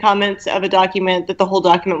arguments in the comments of a document that the whole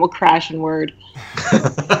document will crash in Word.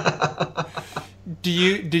 Do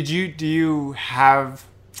you have?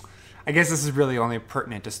 I guess this is really only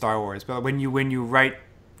pertinent to Star Wars, but when you write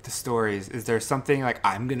the stories, is there something like,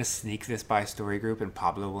 I'm going to sneak this by Story Group and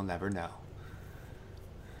Pablo will never know?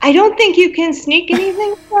 I don't think you can sneak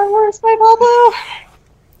anything Star Wars by Pablo.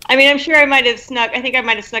 I mean, I'm sure I might have snuck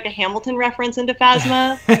a Hamilton reference into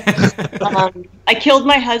Phasma. I killed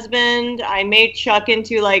my husband. I made Chuck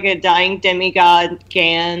into like a dying demigod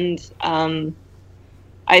Gand.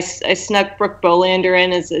 I snuck Brooke Bolander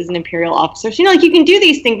in as an Imperial officer. So, like, you can do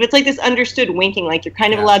these things, but it's like this understood winking. Like, you're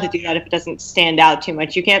kind of allowed to do that if it doesn't stand out too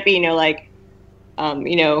much. You can't be,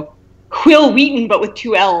 Will Wheaton, but with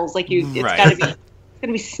 2 L's. Like, it's gotta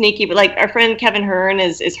be sneaky. But, like, our friend Kevin Hearne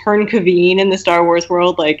is Hearne Kaveen in the Star Wars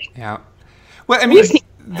world. Like, yeah. Well, I mean,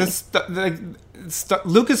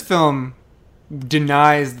 Lucasfilm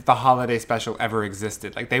denies that the holiday special ever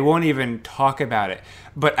existed. Like, they won't even talk about it.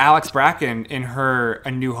 But Alex Bracken, in her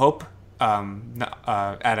A New Hope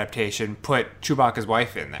adaptation, put Chewbacca's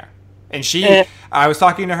wife in there. And I was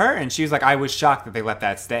talking to her, and she was like, I was shocked that they let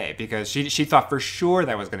that stay, because she thought for sure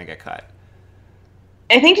that was going to get cut.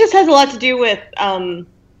 I think this has a lot to do with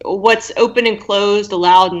what's open and closed,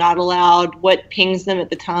 allowed, not allowed, what pings them at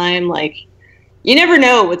the time. Like, you never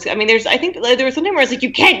know I think there was something where it's like,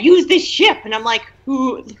 you can't use this ship. And I'm like,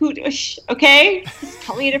 okay, just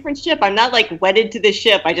tell me a different ship. I'm not like wedded to this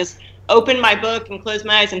ship. I just opened my book and closed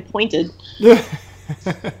my eyes and pointed. If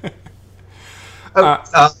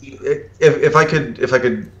I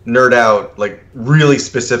could nerd out like really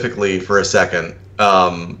specifically for a second,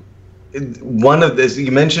 one of this,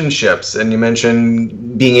 you mentioned ships and you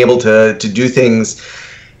mentioned being able to do things,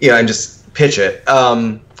 and just pitch it.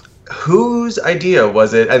 Whose idea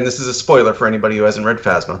was it? And this is a spoiler for anybody who hasn't read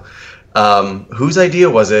Phasma. Whose idea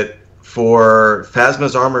was it for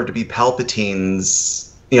Phasma's armor to be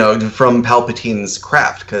Palpatine's, from Palpatine's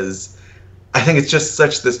craft? Because I think it's just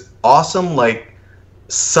such this awesome, like,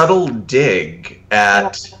 subtle dig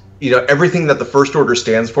at everything that the First Order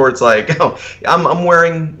stands for. It's like, I'm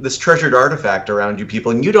wearing this treasured artifact around you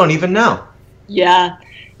people, and you don't even know. Yeah.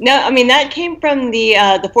 No, I mean, that came from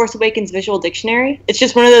the Force Awakens visual dictionary. It's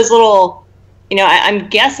just one of those little, I'm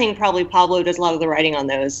guessing probably Pablo does a lot of the writing on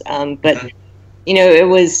those. But it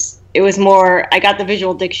was more, I got the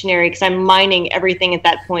visual dictionary because I'm mining everything at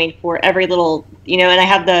that point for every little, and I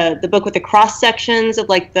have the book with the cross sections of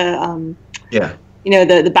like the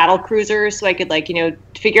the battle cruisers, so I could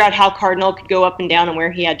figure out how Cardinal could go up and down and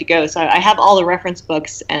where he had to go. So I have all the reference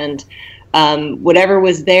books, and whatever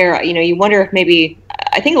was there, you wonder if maybe,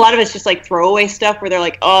 I think a lot of it's just like throwaway stuff where they're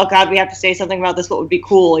like, oh God, we have to say something about this. What would be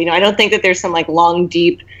cool? I don't think that there's some like long,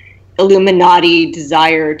 deep Illuminati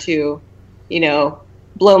desire to,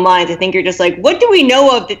 blow minds. I think you're just like, what do we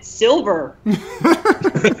know of that's silver?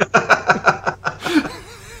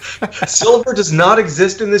 Silver does not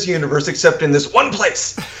exist in this universe except in this one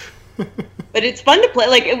place. But it's fun to play.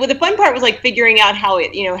 Like, the fun part was like figuring out how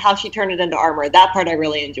how she turned it into armor. That part I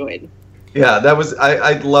really enjoyed. Yeah, that was,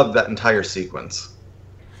 I loved that entire sequence.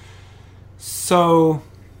 So,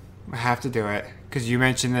 I have to do it, because you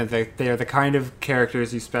mentioned that they are the kind of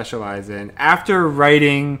characters you specialize in. After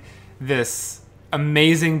writing this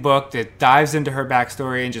amazing book that dives into her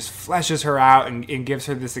backstory and just fleshes her out and gives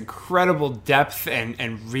her this incredible depth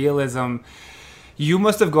and realism, you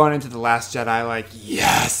must have gone into The Last Jedi like,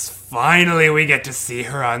 yes, finally we get to see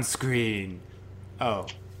her on screen. Oh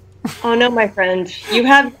no, my friend, you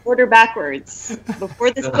have the order backwards.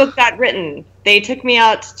 Before this book got written, they took me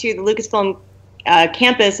out to the Lucasfilm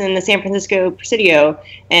campus in the San Francisco Presidio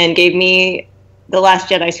and gave me the Last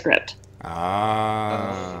Jedi script.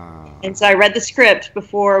 And so I read the script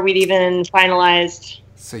before we'd even finalized.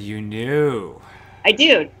 So you knew. I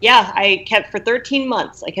do. Yeah, I kept for 13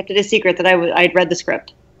 months. I kept it a secret that I'd read the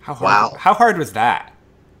script. How hard was that?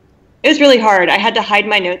 It was really hard. I had to hide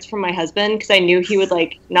my notes from my husband because I knew he would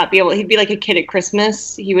not be able. He'd be like a kid at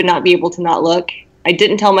Christmas. He would not be able to not look. I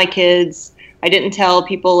didn't tell my kids. I didn't tell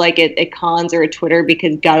people at cons or at Twitter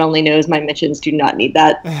because God only knows my mentions do not need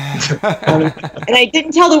that. And I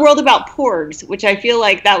didn't tell the world about porgs, which I feel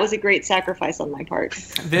like that was a great sacrifice on my part.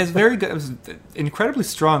 That's very good. It was incredibly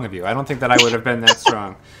strong of you. I don't think that I would have been that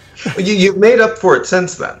strong. You've made up for it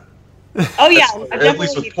since then. Oh yeah, at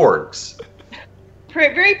least with porgs.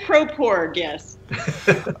 Very pro-porg, yes.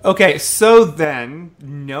 Okay, so then,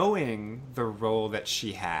 knowing the role that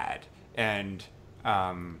she had and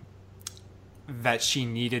that she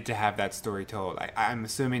needed to have that story told, I'm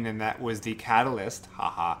assuming then that was the catalyst,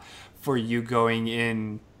 for you going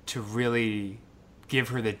in to really give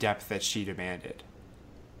her the depth that she demanded.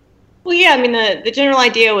 Well, yeah, I mean, the general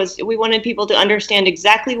idea was we wanted people to understand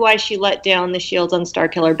exactly why she let down the shields on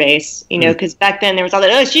Starkiller Base, because back then there was all that,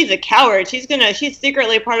 oh, she's a coward, she's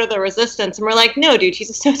secretly part of the resistance, and we're like, no, dude, she's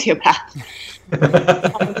a sociopath.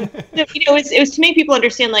 It was to make people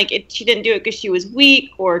understand, she didn't do it because she was weak,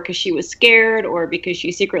 or because she was scared, or because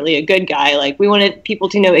she's secretly a good guy. We wanted people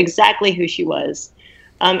to know exactly who she was.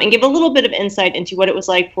 and give a little bit of insight into what it was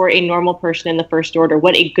like for a normal person in the First Order,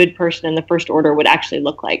 what a good person in the First Order would actually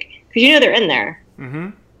look like. Because they're in there.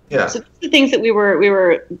 Mm-hmm. Yeah. So the things that we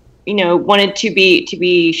were wanted to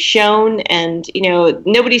be shown, and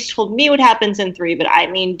nobody's told me what happens in 3, but I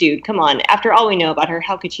mean, dude, come on. After all we know about her,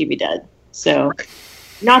 how could she be dead? So,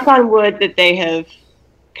 knock on wood that they have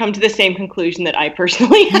come to the same conclusion that I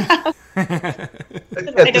personally have.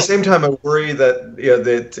 At the same time, I worry that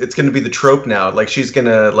that it's going to be the trope now. Like, she's going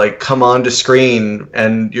to like come onto screen,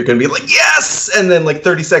 and you're going to be like, yes, and then like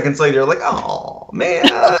 30 seconds later, you're like, oh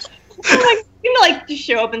man. Just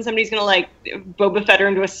show up and somebody's gonna Boba Fett her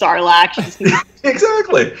into a Sarlacc.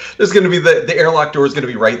 Exactly. There's gonna be the airlock door is gonna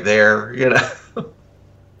be right there.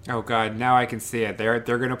 Oh god, now I can see it. They're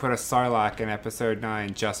gonna put a Sarlacc in Episode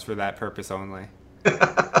 9 just for that purpose only.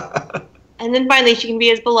 And then finally, she can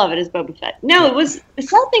be as beloved as Boba Fett. No, it was the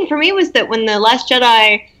sad thing for me was that when the Last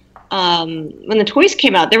Jedi, when the toys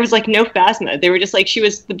came out, there was no Phasma. They were just she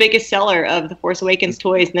was the biggest seller of the Force Awakens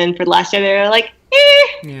toys, and then for the Last Jedi, they were like, eh.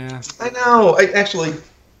 Yeah. I know. I actually,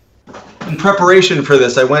 in preparation for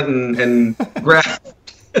this, I went and grabbed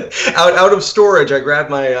out of storage. I grabbed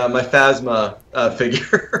my Phasma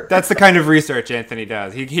figure. That's the kind of research Anthony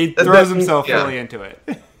does. He throws himself fully into it.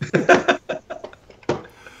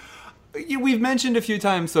 We've mentioned a few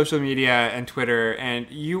times social media and Twitter, and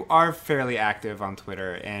you are fairly active on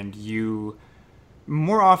Twitter, and you,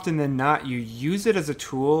 more often than not, you use it as a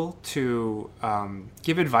tool to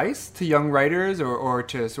give advice to young writers or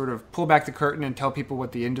to sort of pull back the curtain and tell people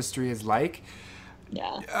what the industry is like.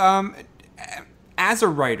 Yeah. As a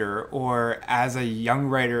writer or as a young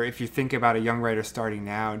writer, if you think about a young writer starting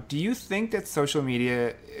now, do you think that social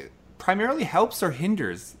media primarily helps or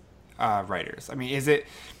hinders writers? I mean, is it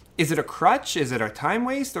a crutch? Is it a time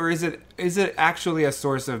waste? Or is it actually a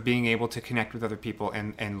source of being able to connect with other people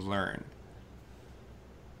and learn?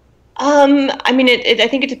 I mean, I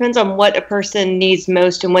think it depends on what a person needs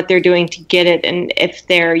most and what they're doing to get it, and if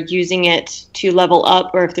they're using it to level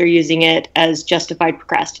up or if they're using it as justified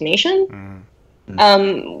procrastination.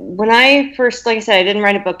 When I first, like I said, I didn't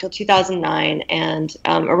write a book till 2009, and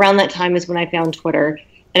around that time is when I found Twitter,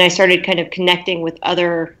 and I started kind of connecting with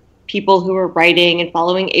other people who were writing and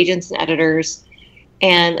following agents and editors.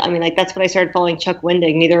 And I mean, that's when I started following Chuck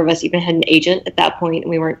Wendig. Neither of us even had an agent at that point, and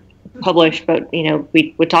we weren't published, but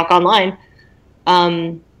we would talk online.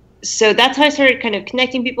 So that's how I started kind of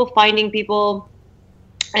connecting people, finding people,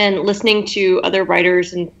 and listening to other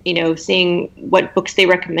writers and seeing what books they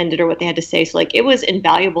recommended or what they had to say. So it was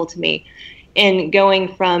invaluable to me in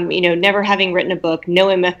going from never having written a book, no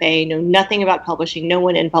MFA, know nothing about publishing, no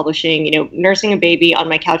one in publishing, nursing a baby on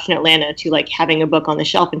my couch in Atlanta, to having a book on the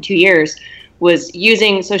shelf in 2 years. Was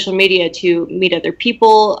using social media to meet other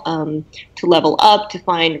people, to level up, to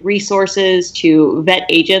find resources, to vet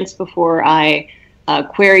agents before I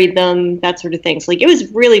queried them, that sort of thing. So it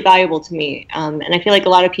was really valuable to me. And I feel like a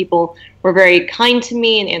lot of people were very kind to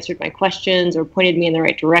me and answered my questions or pointed me in the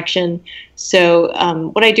right direction. So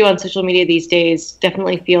what I do on social media these days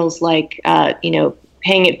definitely feels like,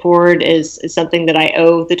 paying it forward is something that I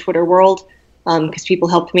owe the Twitter world, because people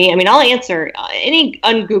helped me. I mean, I'll answer any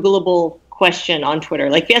ungoogleable question on Twitter.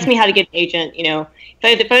 If you ask me how to get an agent,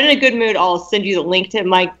 if I'm in a good mood, I'll send you the link to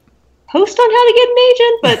my post on how to get an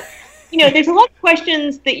agent. But there's a lot of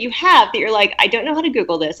questions that you have that you're like, I don't know how to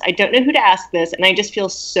Google this. I don't know who to ask this. And I just feel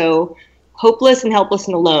so hopeless and helpless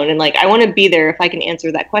and alone. And I want to be there if I can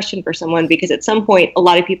answer that question for someone, because at some point, a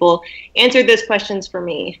lot of people answered those questions for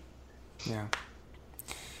me. Yeah.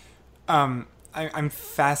 I'm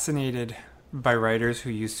fascinated by writers who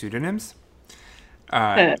use pseudonyms.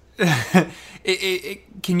 Can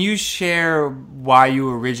you share why you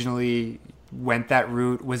originally went that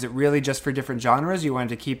route? Was it really just for different genres? You wanted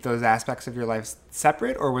to keep those aspects of your life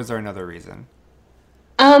separate, or was there another reason?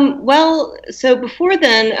 Well, so before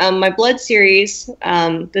then, my Blood series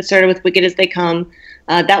that started with Wicked as They Come,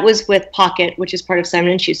 that was with Pocket, which is part of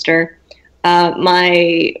Simon & Schuster.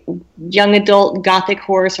 My young adult gothic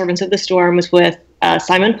horror Servants of the Storm was with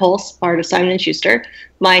Simon Pulse, part of Simon & Schuster.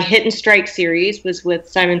 My Hit and Strike series was with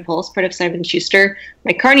Simon Pulse, part of Simon & Schuster.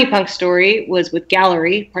 My Carney Punk story was with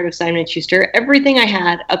Gallery, part of Simon & Schuster. Everything I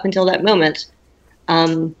had up until that moment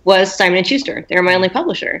was Simon & Schuster. They were my only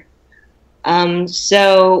publisher.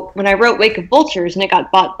 So when I wrote Wake of Vultures and it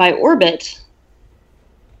got bought by Orbit,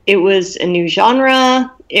 it was a new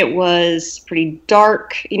genre. It was pretty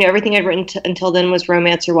dark. Everything I'd written until then was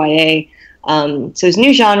romance or YA. So it was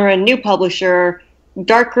new genre, new publisher,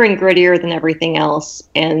 darker and grittier than everything else.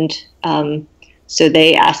 And So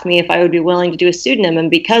they asked me if I would be willing to do a pseudonym.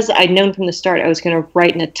 And because I'd known from the start I was going to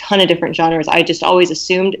write in a ton of different genres, I just always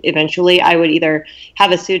assumed eventually I would either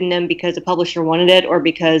have a pseudonym because a publisher wanted it or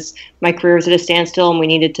because my career was at a standstill and we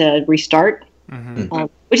needed to restart,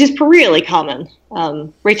 which is really common.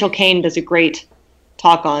 Rachel Kane does a great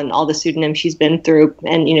talk on all the pseudonyms she's been through.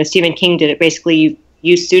 And, Stephen King did it. Basically, you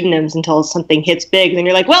use pseudonyms until something hits big. And then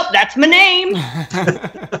you're like, well, that's my name.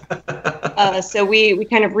 So we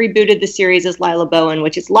kind of rebooted the series as Lila Bowen,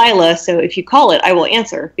 which is Lila. So if you call it, I will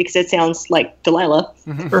answer because it sounds like Delilah.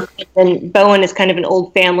 And Bowen is kind of an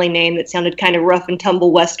old family name that sounded kind of rough and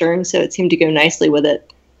tumble Western. So it seemed to go nicely with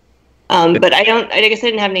it. But I guess I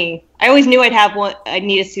didn't have any. I always knew I'd have one. I'd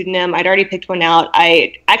need a pseudonym. I'd already picked one out.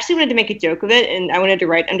 I actually wanted to make a joke of it, and I wanted to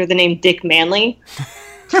write under the name Dick Manley.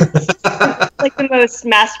 Like the most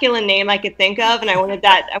masculine name I could think of, and I wanted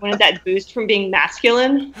that boost from being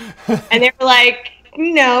masculine. And they were like,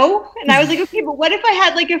 no. And I was like, okay, but what if I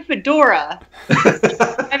had like a fedora?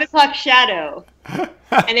 5 o'clock shadow.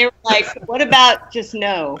 And they were like, what about just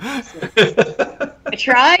no? So I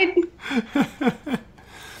tried.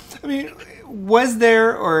 I mean, was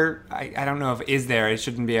there, or I don't know if is there, it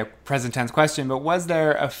shouldn't be a present tense question, but was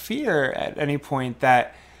there a fear at any point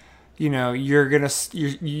that,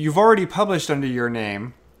 you've already published under your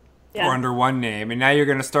name or under one name, and now you're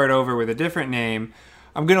going to start over with a different name?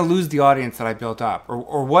 I'm going to lose the audience that I built up.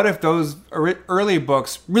 Or what if those early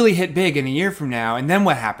books really hit big in a year from now, and then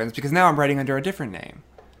what happens? Because now I'm writing under a different name.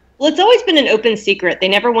 Well, it's always been an open secret. They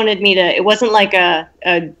never wanted me to, it wasn't like a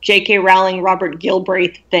J.K. Rowling, Robert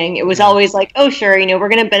Galbraith thing. It was always like, oh, sure, we're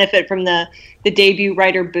going to benefit from the debut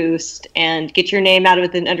writer boost and get your name out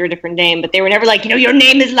of it under a different name. But they were never like, your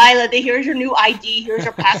name is Lila. Here's your new ID. Here's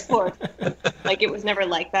your passport. Like, it was never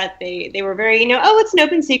like that. They were very, oh, it's an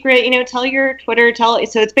open secret. Tell your Twitter.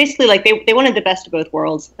 So it's basically like they wanted the best of both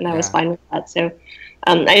worlds. And I was fine with that. So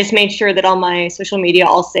I just made sure that on my social media,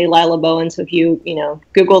 I'll say Lila Bowen. So if you,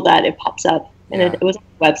 Google that, it pops up. And it was on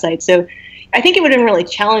the website. So I think it would have been really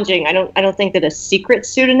challenging. I don't think that a secret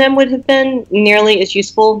pseudonym would have been nearly as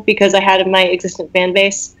useful because I had my existent fan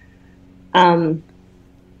base. But,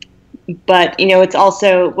 it's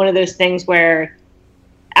also one of those things where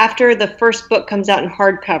after the first book comes out in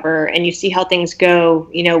hardcover and you see how things go,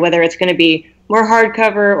 whether it's going to be more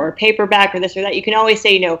hardcover or paperback or this or that, you can always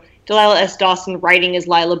say, Delilah S. Dawson writing as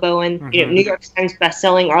Lila Bowen, New York Times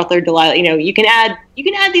bestselling author Delilah. You can add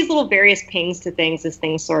these little various pings to things as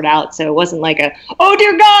things sort out. So it wasn't like oh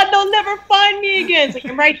dear God, they'll never find me again. It's like,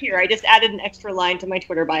 I'm right here. I just added an extra line to my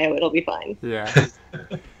Twitter bio. It'll be fine. Yeah.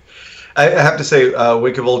 I have to say,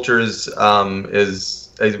 Wake of Vultures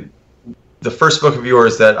is the first book of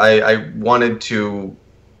yours that I wanted to.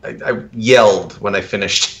 I yelled when I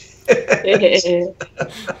finished it.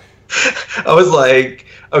 I was like,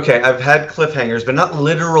 okay, I've had cliffhangers, but not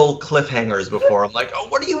literal cliffhangers before. I'm like, oh,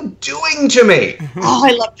 what are you doing to me? Oh,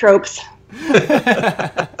 I love tropes.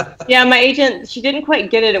 Yeah, my agent, she didn't quite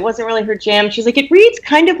get it. It wasn't really her jam. She was like, it reads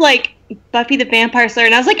kind of like Buffy the Vampire Slayer.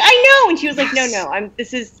 And I was like, I know. And she was like, no,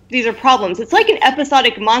 these are problems. It's like an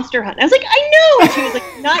episodic Monster Hunt. And I was like, I know. And she was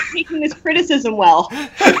like, not taking this criticism well.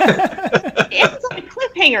 The episodic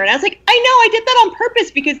cliffhanger. And I was like, I know, I did that on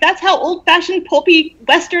purpose because that's how old-fashioned pulpy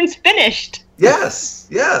Westerns finished. Yes.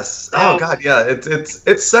 Oh God, yeah.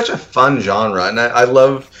 It's such a fun genre, and I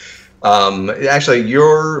love. Actually,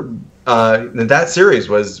 your that series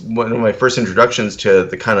was one of my first introductions to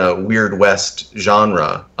the kind of Weird West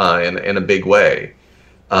genre in a big way,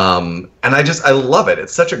 and I love it.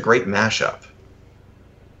 It's such a great mashup.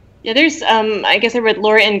 Yeah, there's I guess I read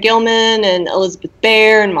Laura N. Gilman and Elizabeth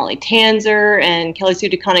Bear and Molly Tanzer and Kelly Sue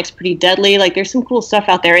DeConnick's Pretty Deadly. Like, there's some cool stuff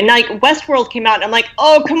out there. And like Westworld came out, and I'm like,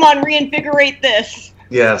 oh, come on, reinvigorate this.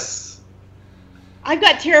 Yes. I've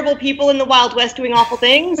got terrible people in the Wild West doing awful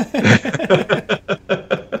things.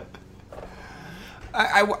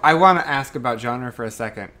 I want to ask about genre for a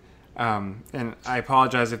second, and I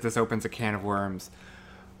apologize if this opens a can of worms.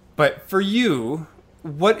 But for you,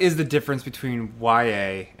 what is the difference between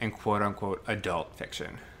YA and quote-unquote adult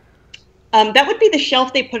fiction? That would be the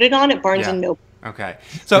shelf they put it on at Barnes & Noble. Okay.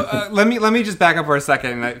 So let me just back up for a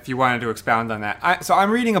second if you wanted to expound on that. So I'm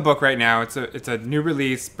reading a book right now. It's a new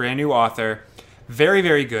release, brand new author. Very,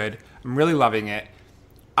 very good. I'm really loving it.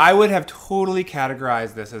 I would have totally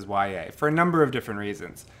categorized this as YA for a number of different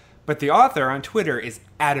reasons. But the author on Twitter is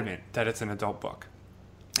adamant that it's an adult book.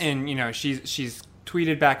 And, she's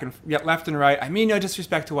tweeted back and left and right. I mean, no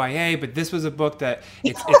disrespect to YA, but this was a book that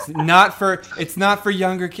it's not for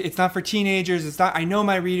younger kids. It's not for teenagers. It's not. I know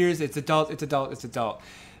my readers. It's adult.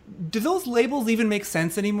 do those labels even make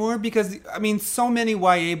sense anymore? Because, I mean, so many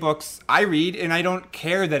YA books I read, and I don't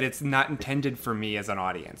care that it's not intended for me as an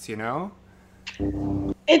audience, you know?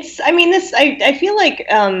 I feel like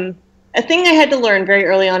a thing I had to learn very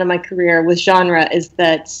early on in my career with genre is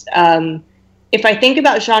that if I think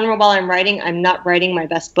about genre while I'm writing, I'm not writing my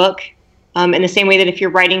best book. In the same way that if you're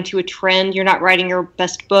writing to a trend, you're not writing your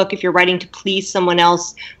best book. If you're writing to please someone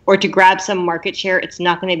else or to grab some market share, it's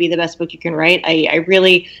not going to be the best book you can write. I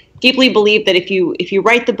really deeply believe that if you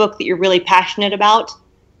write the book that you're really passionate about,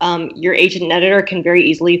 your agent and editor can very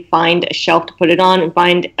easily find a shelf to put it on and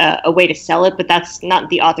find a way to sell it, but that's not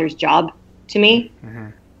the author's job to me. Mm-hmm.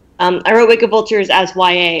 I wrote Wake of Vultures as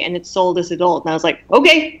YA, and it's sold as adult, and I was like,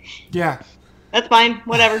 okay. Yeah. That's fine,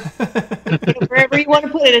 whatever. Wherever you want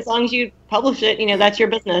to put it, as long as you publish it, that's your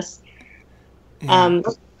business. Yeah. I've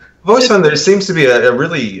always found there seems to be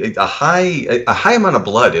a high amount of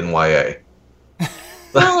blood in YA.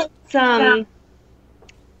 Well, it's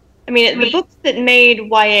the books that made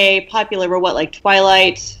YA popular were like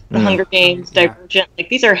Twilight, The Hunger Games, Divergent. Like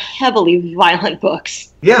these are heavily violent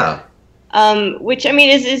books. Yeah. Which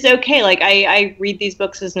is okay. Like I read these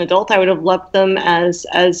books as an adult. I would have loved them as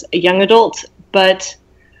a young adult, but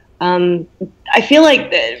I feel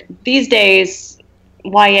like these days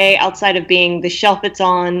YA, outside of being the shelf it's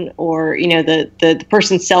on or the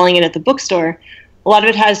person selling it at the bookstore, a lot of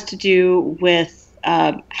it has to do with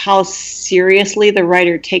how seriously the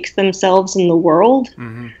writer takes themselves in the world.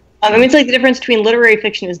 Mm-hmm. It's like the difference between literary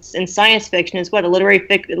fiction and science fiction is what a literary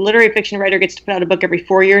fiction writer gets to put out a book every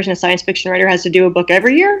 4 years, and a science fiction writer has to do a book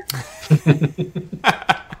every year.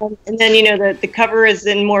 And then the cover is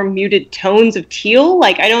in more muted tones of teal.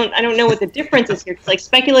 Like I don't know what the difference is here. 'Cause, like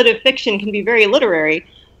speculative fiction can be very literary,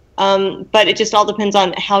 but it just all depends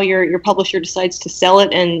on how your publisher decides to sell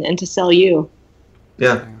it and to sell you.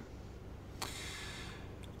 Yeah.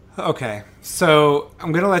 Okay, so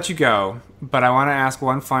I'm going to let you go, but I want to ask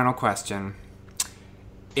one final question.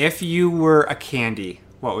 If you were a candy,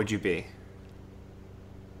 what would you be?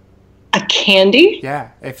 A candy? Yeah.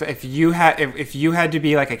 If you had to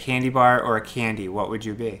be like a candy bar or a candy, what would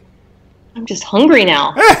you be? I'm just hungry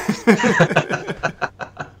now.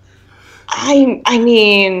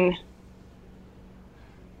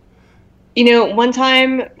 One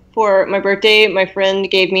time for my birthday, my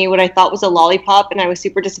friend gave me what I thought was a lollipop, and I was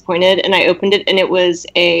super disappointed. And I opened it, and it was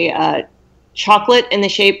a chocolate in the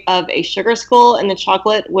shape of a sugar skull, and the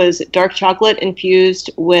chocolate was dark chocolate infused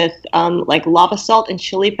with like lava salt and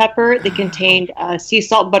chili pepper that contained sea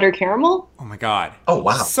salt butter caramel. Oh my god! Oh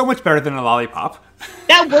wow! So much better than a lollipop.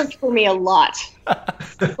 That worked for me a lot. A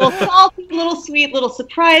little salty, a little sweet, a little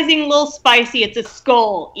surprising, a little spicy. It's a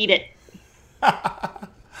skull. Eat it.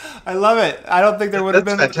 I love it. I don't think there would have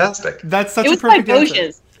been. That's fantastic. That's such a perfect answer. It was by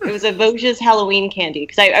Vosges. It was a Vosges Halloween candy.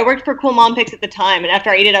 Because I worked for Cool Mom Picks at the time, and after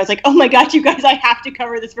I ate it, I was like, oh my god, you guys, I have to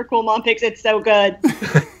cover this for Cool Mom Picks. It's so good.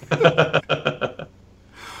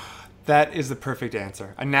 That is the perfect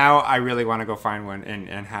answer. And now I really want to go find one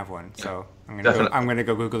and have one. So I'm gonna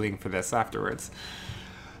go Googling for this afterwards.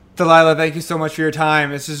 Delilah, thank you so much for your time.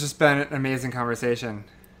 This has just been an amazing conversation.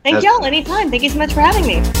 Thank y'all. Anytime. Thank you so much for having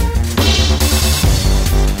me.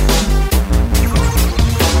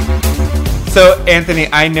 So, Anthony,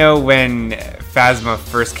 I know when Phasma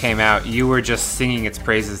first came out, you were just singing its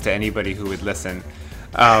praises to anybody who would listen.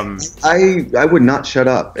 I would not shut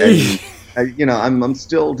up. And, I'm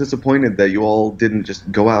still disappointed that you all didn't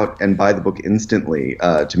just go out and buy the book instantly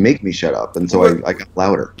to make me shut up, and so I got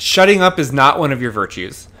louder. Shutting up is not one of your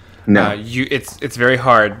virtues. No, it's very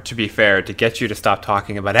hard, to be fair, to get you to stop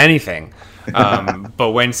talking about anything.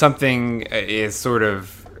 But when something is sort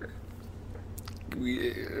of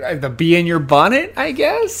the bee in your bonnet, I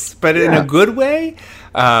guess, but in a good way.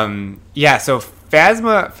 So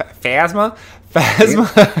Phasma,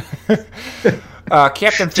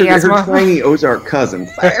 Captain Phasma, her tiny Ozark cousin,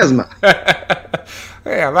 Phasma.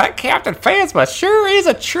 Yeah, that Captain Phasma sure is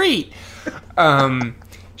a treat. That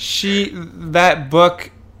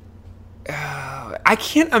book. I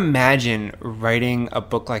can't imagine writing a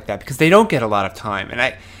book like that because they don't get a lot of time,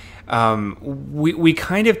 and we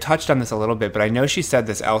kind of touched on this a little bit, but I know she said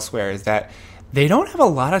this elsewhere, is that they don't have a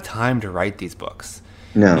lot of time to write these books.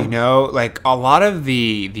 No. Like a lot of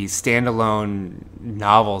these standalone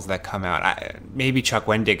novels that come out, maybe Chuck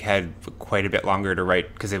Wendig had quite a bit longer to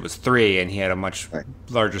write because it was 3 and he had a much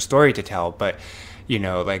larger story to tell. But,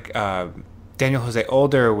 Daniel Jose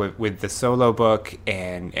Older with the solo book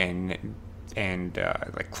and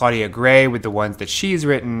like Claudia Gray with the ones that she's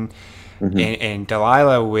written, and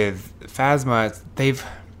Delilah with Phasma,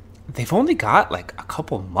 they've only got like a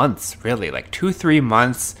couple months, really, like 2-3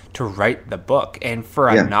 months to write the book. And for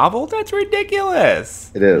a novel, that's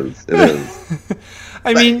ridiculous. It is. It is.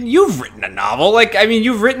 I mean, you've written a novel. Like, I mean,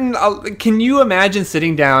 you've written. Can you imagine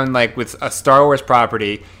sitting down like with a Star Wars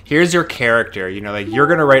property? Here's your character. You know, like you're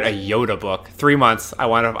gonna write a Yoda book. 3 months. I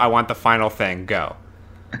want the final thing. Go.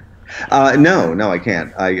 No, I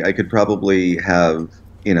can't. I could probably have,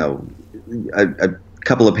 you know, a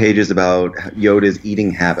couple of pages about Yoda's eating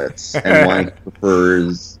habits and why he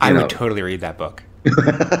prefers. I would totally read that book.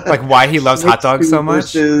 Like why he loves hot dogs so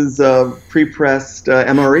much versus pre-pressed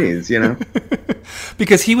MREs, you know.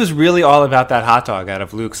 Because he was really all about that hot dog out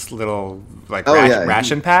of Luke's little like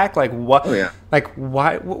ration pack. Like what? Oh, yeah. Like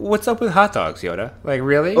why? What's up with hot dogs, Yoda? Like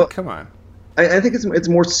really? Well, come on. I think it's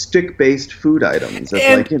more stick-based food items. It's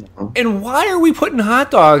like, you know. And why are we putting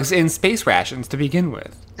hot dogs in space rations to begin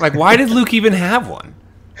with? Like, why did Luke even have one?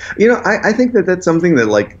 You know, I think that's something that,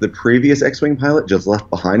 like, the previous X-Wing pilot just left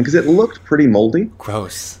behind, because it looked pretty moldy.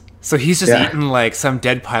 Gross. So he's just eating, like, some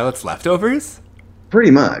dead pilot's leftovers?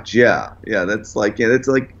 Pretty much, yeah. Yeah, that's like, it's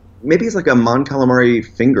like, maybe it's like a Mon Calamari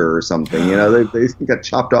finger or something, you know? They got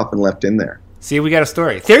chopped off and left in there. See, we got a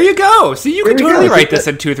story. There you go. See, you can totally write this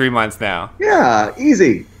in 2-3 months now. Yeah,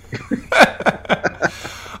 easy.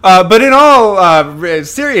 But in all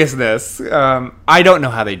seriousness, I don't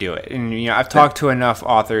know how they do it. And you know, I've talked to enough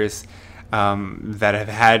authors that have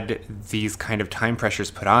had these kind of time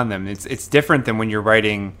pressures put on them. It's different than when you're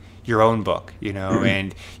writing your own book, you know,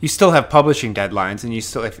 and you still have publishing deadlines, and you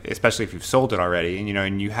still, especially if you've sold it already, and you know,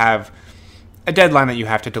 and you have a deadline that you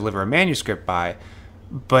have to deliver a manuscript by.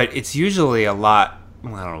 But it's usually a lot,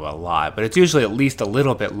 well, I don't know about a lot, but it's usually at least a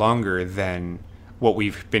little bit longer than what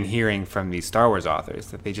we've been hearing from these Star Wars authors,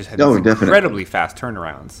 that they just had these incredibly fast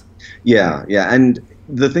turnarounds. Yeah. And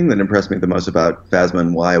the thing that impressed me the most about Phasma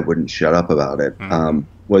and why I wouldn't shut up about it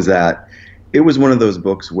was that it was one of those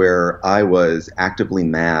books where I was actively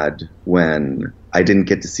mad when I didn't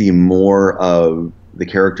get to see more of the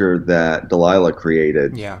character that Delilah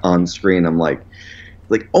created on screen. I'm like,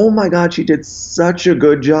 oh my God, she did such a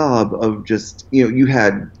good job of just, you know, you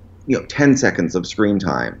had, you know, 10 seconds of screen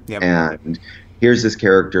time. And here's this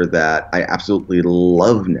character that I absolutely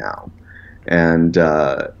love now. And,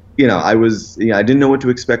 you know, I didn't know what to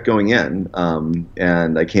expect going in.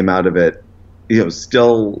 And I came out of it, you know,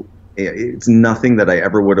 still, it's nothing that I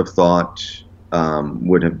ever would have thought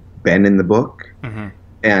would have been in the book.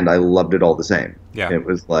 And I loved it all the same. It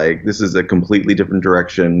was like, this is a completely different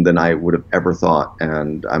direction than I would have ever thought,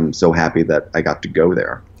 and I'm so happy that I got to go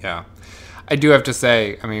there. Yeah. I do have to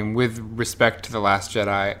say, I mean, with respect to The Last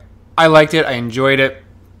Jedi, I liked it, I enjoyed it.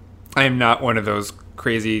 I am not one of those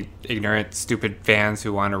crazy, ignorant, stupid fans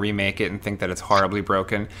who want to remake it and think that it's horribly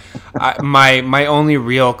broken. My only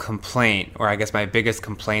real complaint, or I guess my biggest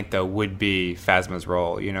complaint, though, would be Phasma's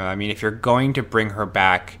role. You know, I mean, if you're going to bring her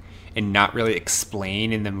back and not really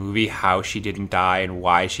explain in the movie how she didn't die and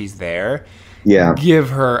why she's there,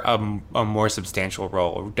 give her a more substantial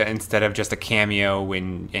role instead of just a cameo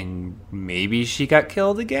and maybe she got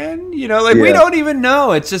killed again. You know, like we don't even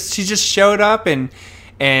know. It's just she just showed up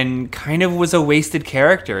and kind of was a wasted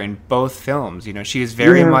character in both films. You know, she is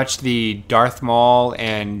very much the Darth Maul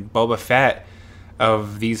and Boba Fett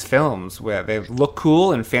of these films, where they look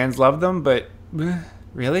cool and fans love them, but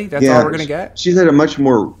really? That's all we're gonna get? She's had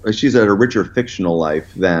a richer fictional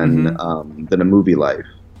life than a movie life.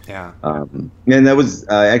 Yeah. And that was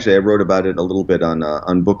actually, I wrote about it a little bit on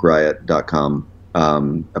bookriot.com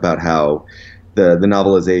about how the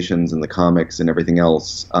novelizations and the comics and everything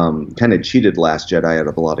else kind of cheated Last Jedi out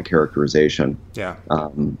of a lot of characterization. Yeah.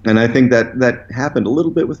 And I think that happened a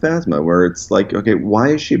little bit with Phasma, where it's like, okay, why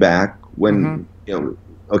is she back when you know?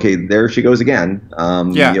 Okay, there she goes again.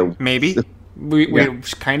 You know, maybe. We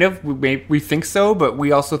think so, but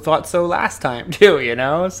we also thought so last time too, you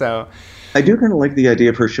know? So I do kind of like the idea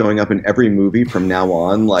of her showing up in every movie from now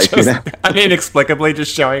on, like just, you know? I mean, inexplicably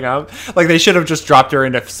just showing up. Like they should have just dropped her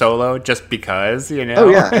into Solo just because, you know? Oh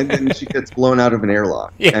yeah, and then she gets blown out of an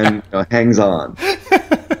airlock and you know, hangs on.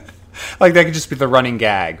 Like that could just be the running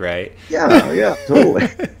gag, right? Yeah, totally.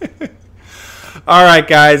 All right,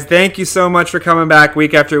 guys, thank you so much for coming back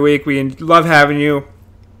week after week. We love having you.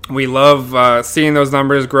 We love seeing those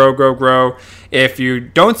numbers grow. If you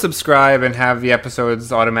don't subscribe and have the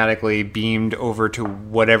episodes automatically beamed over to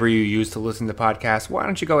whatever you use to listen to podcasts, why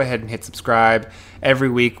don't you go ahead and hit subscribe? Every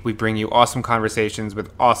week we bring you awesome conversations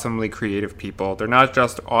with awesomely creative people. They're not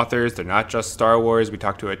just authors. They're not just Star Wars. We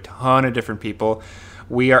talk to a ton of different people.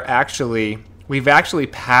 We've actually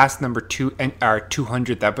passed our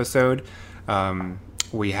 200th episode.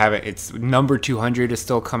 We haven't. It's number 200 is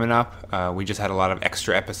still coming up. We just had a lot of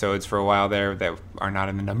extra episodes for a while there that are not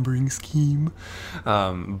in the numbering scheme.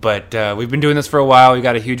 But we've been doing this for a while. We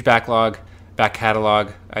got a huge back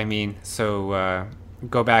catalog. So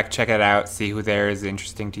go back, check it out, see who there is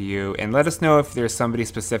interesting to you, and let us know if there's somebody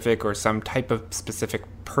specific or some type of specific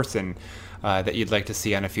person that you'd like to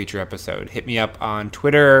see on a future episode. Hit me up on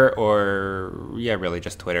Twitter really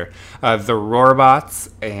just Twitter, the Roarbots,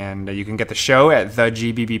 and you can get the show at the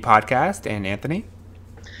GBB Podcast. And Anthony?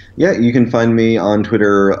 Yeah, you can find me on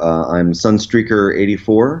Twitter. I'm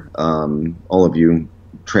Sunstreaker84. All of you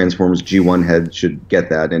Transformers G1 heads should get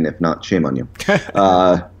that, and if not, shame on you.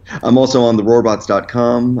 I'm also on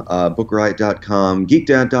theroarbots.com, bookriot.com,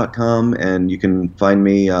 geekdad.com, and you can find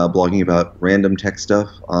me blogging about random tech stuff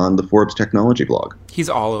on the Forbes Technology blog. He's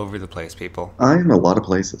all over the place, people. I'm a lot of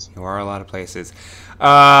places. You are a lot of places.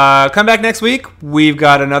 Come back next week. We've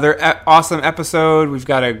got another awesome episode. We've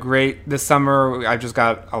got this summer, I've just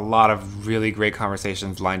got a lot of really great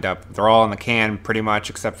conversations lined up. They're all in the can, pretty much,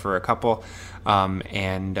 except for a couple.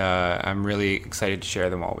 And I'm really excited to share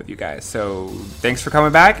them all with you guys. So thanks for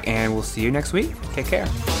coming back, and we'll see you next week. Take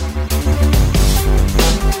care.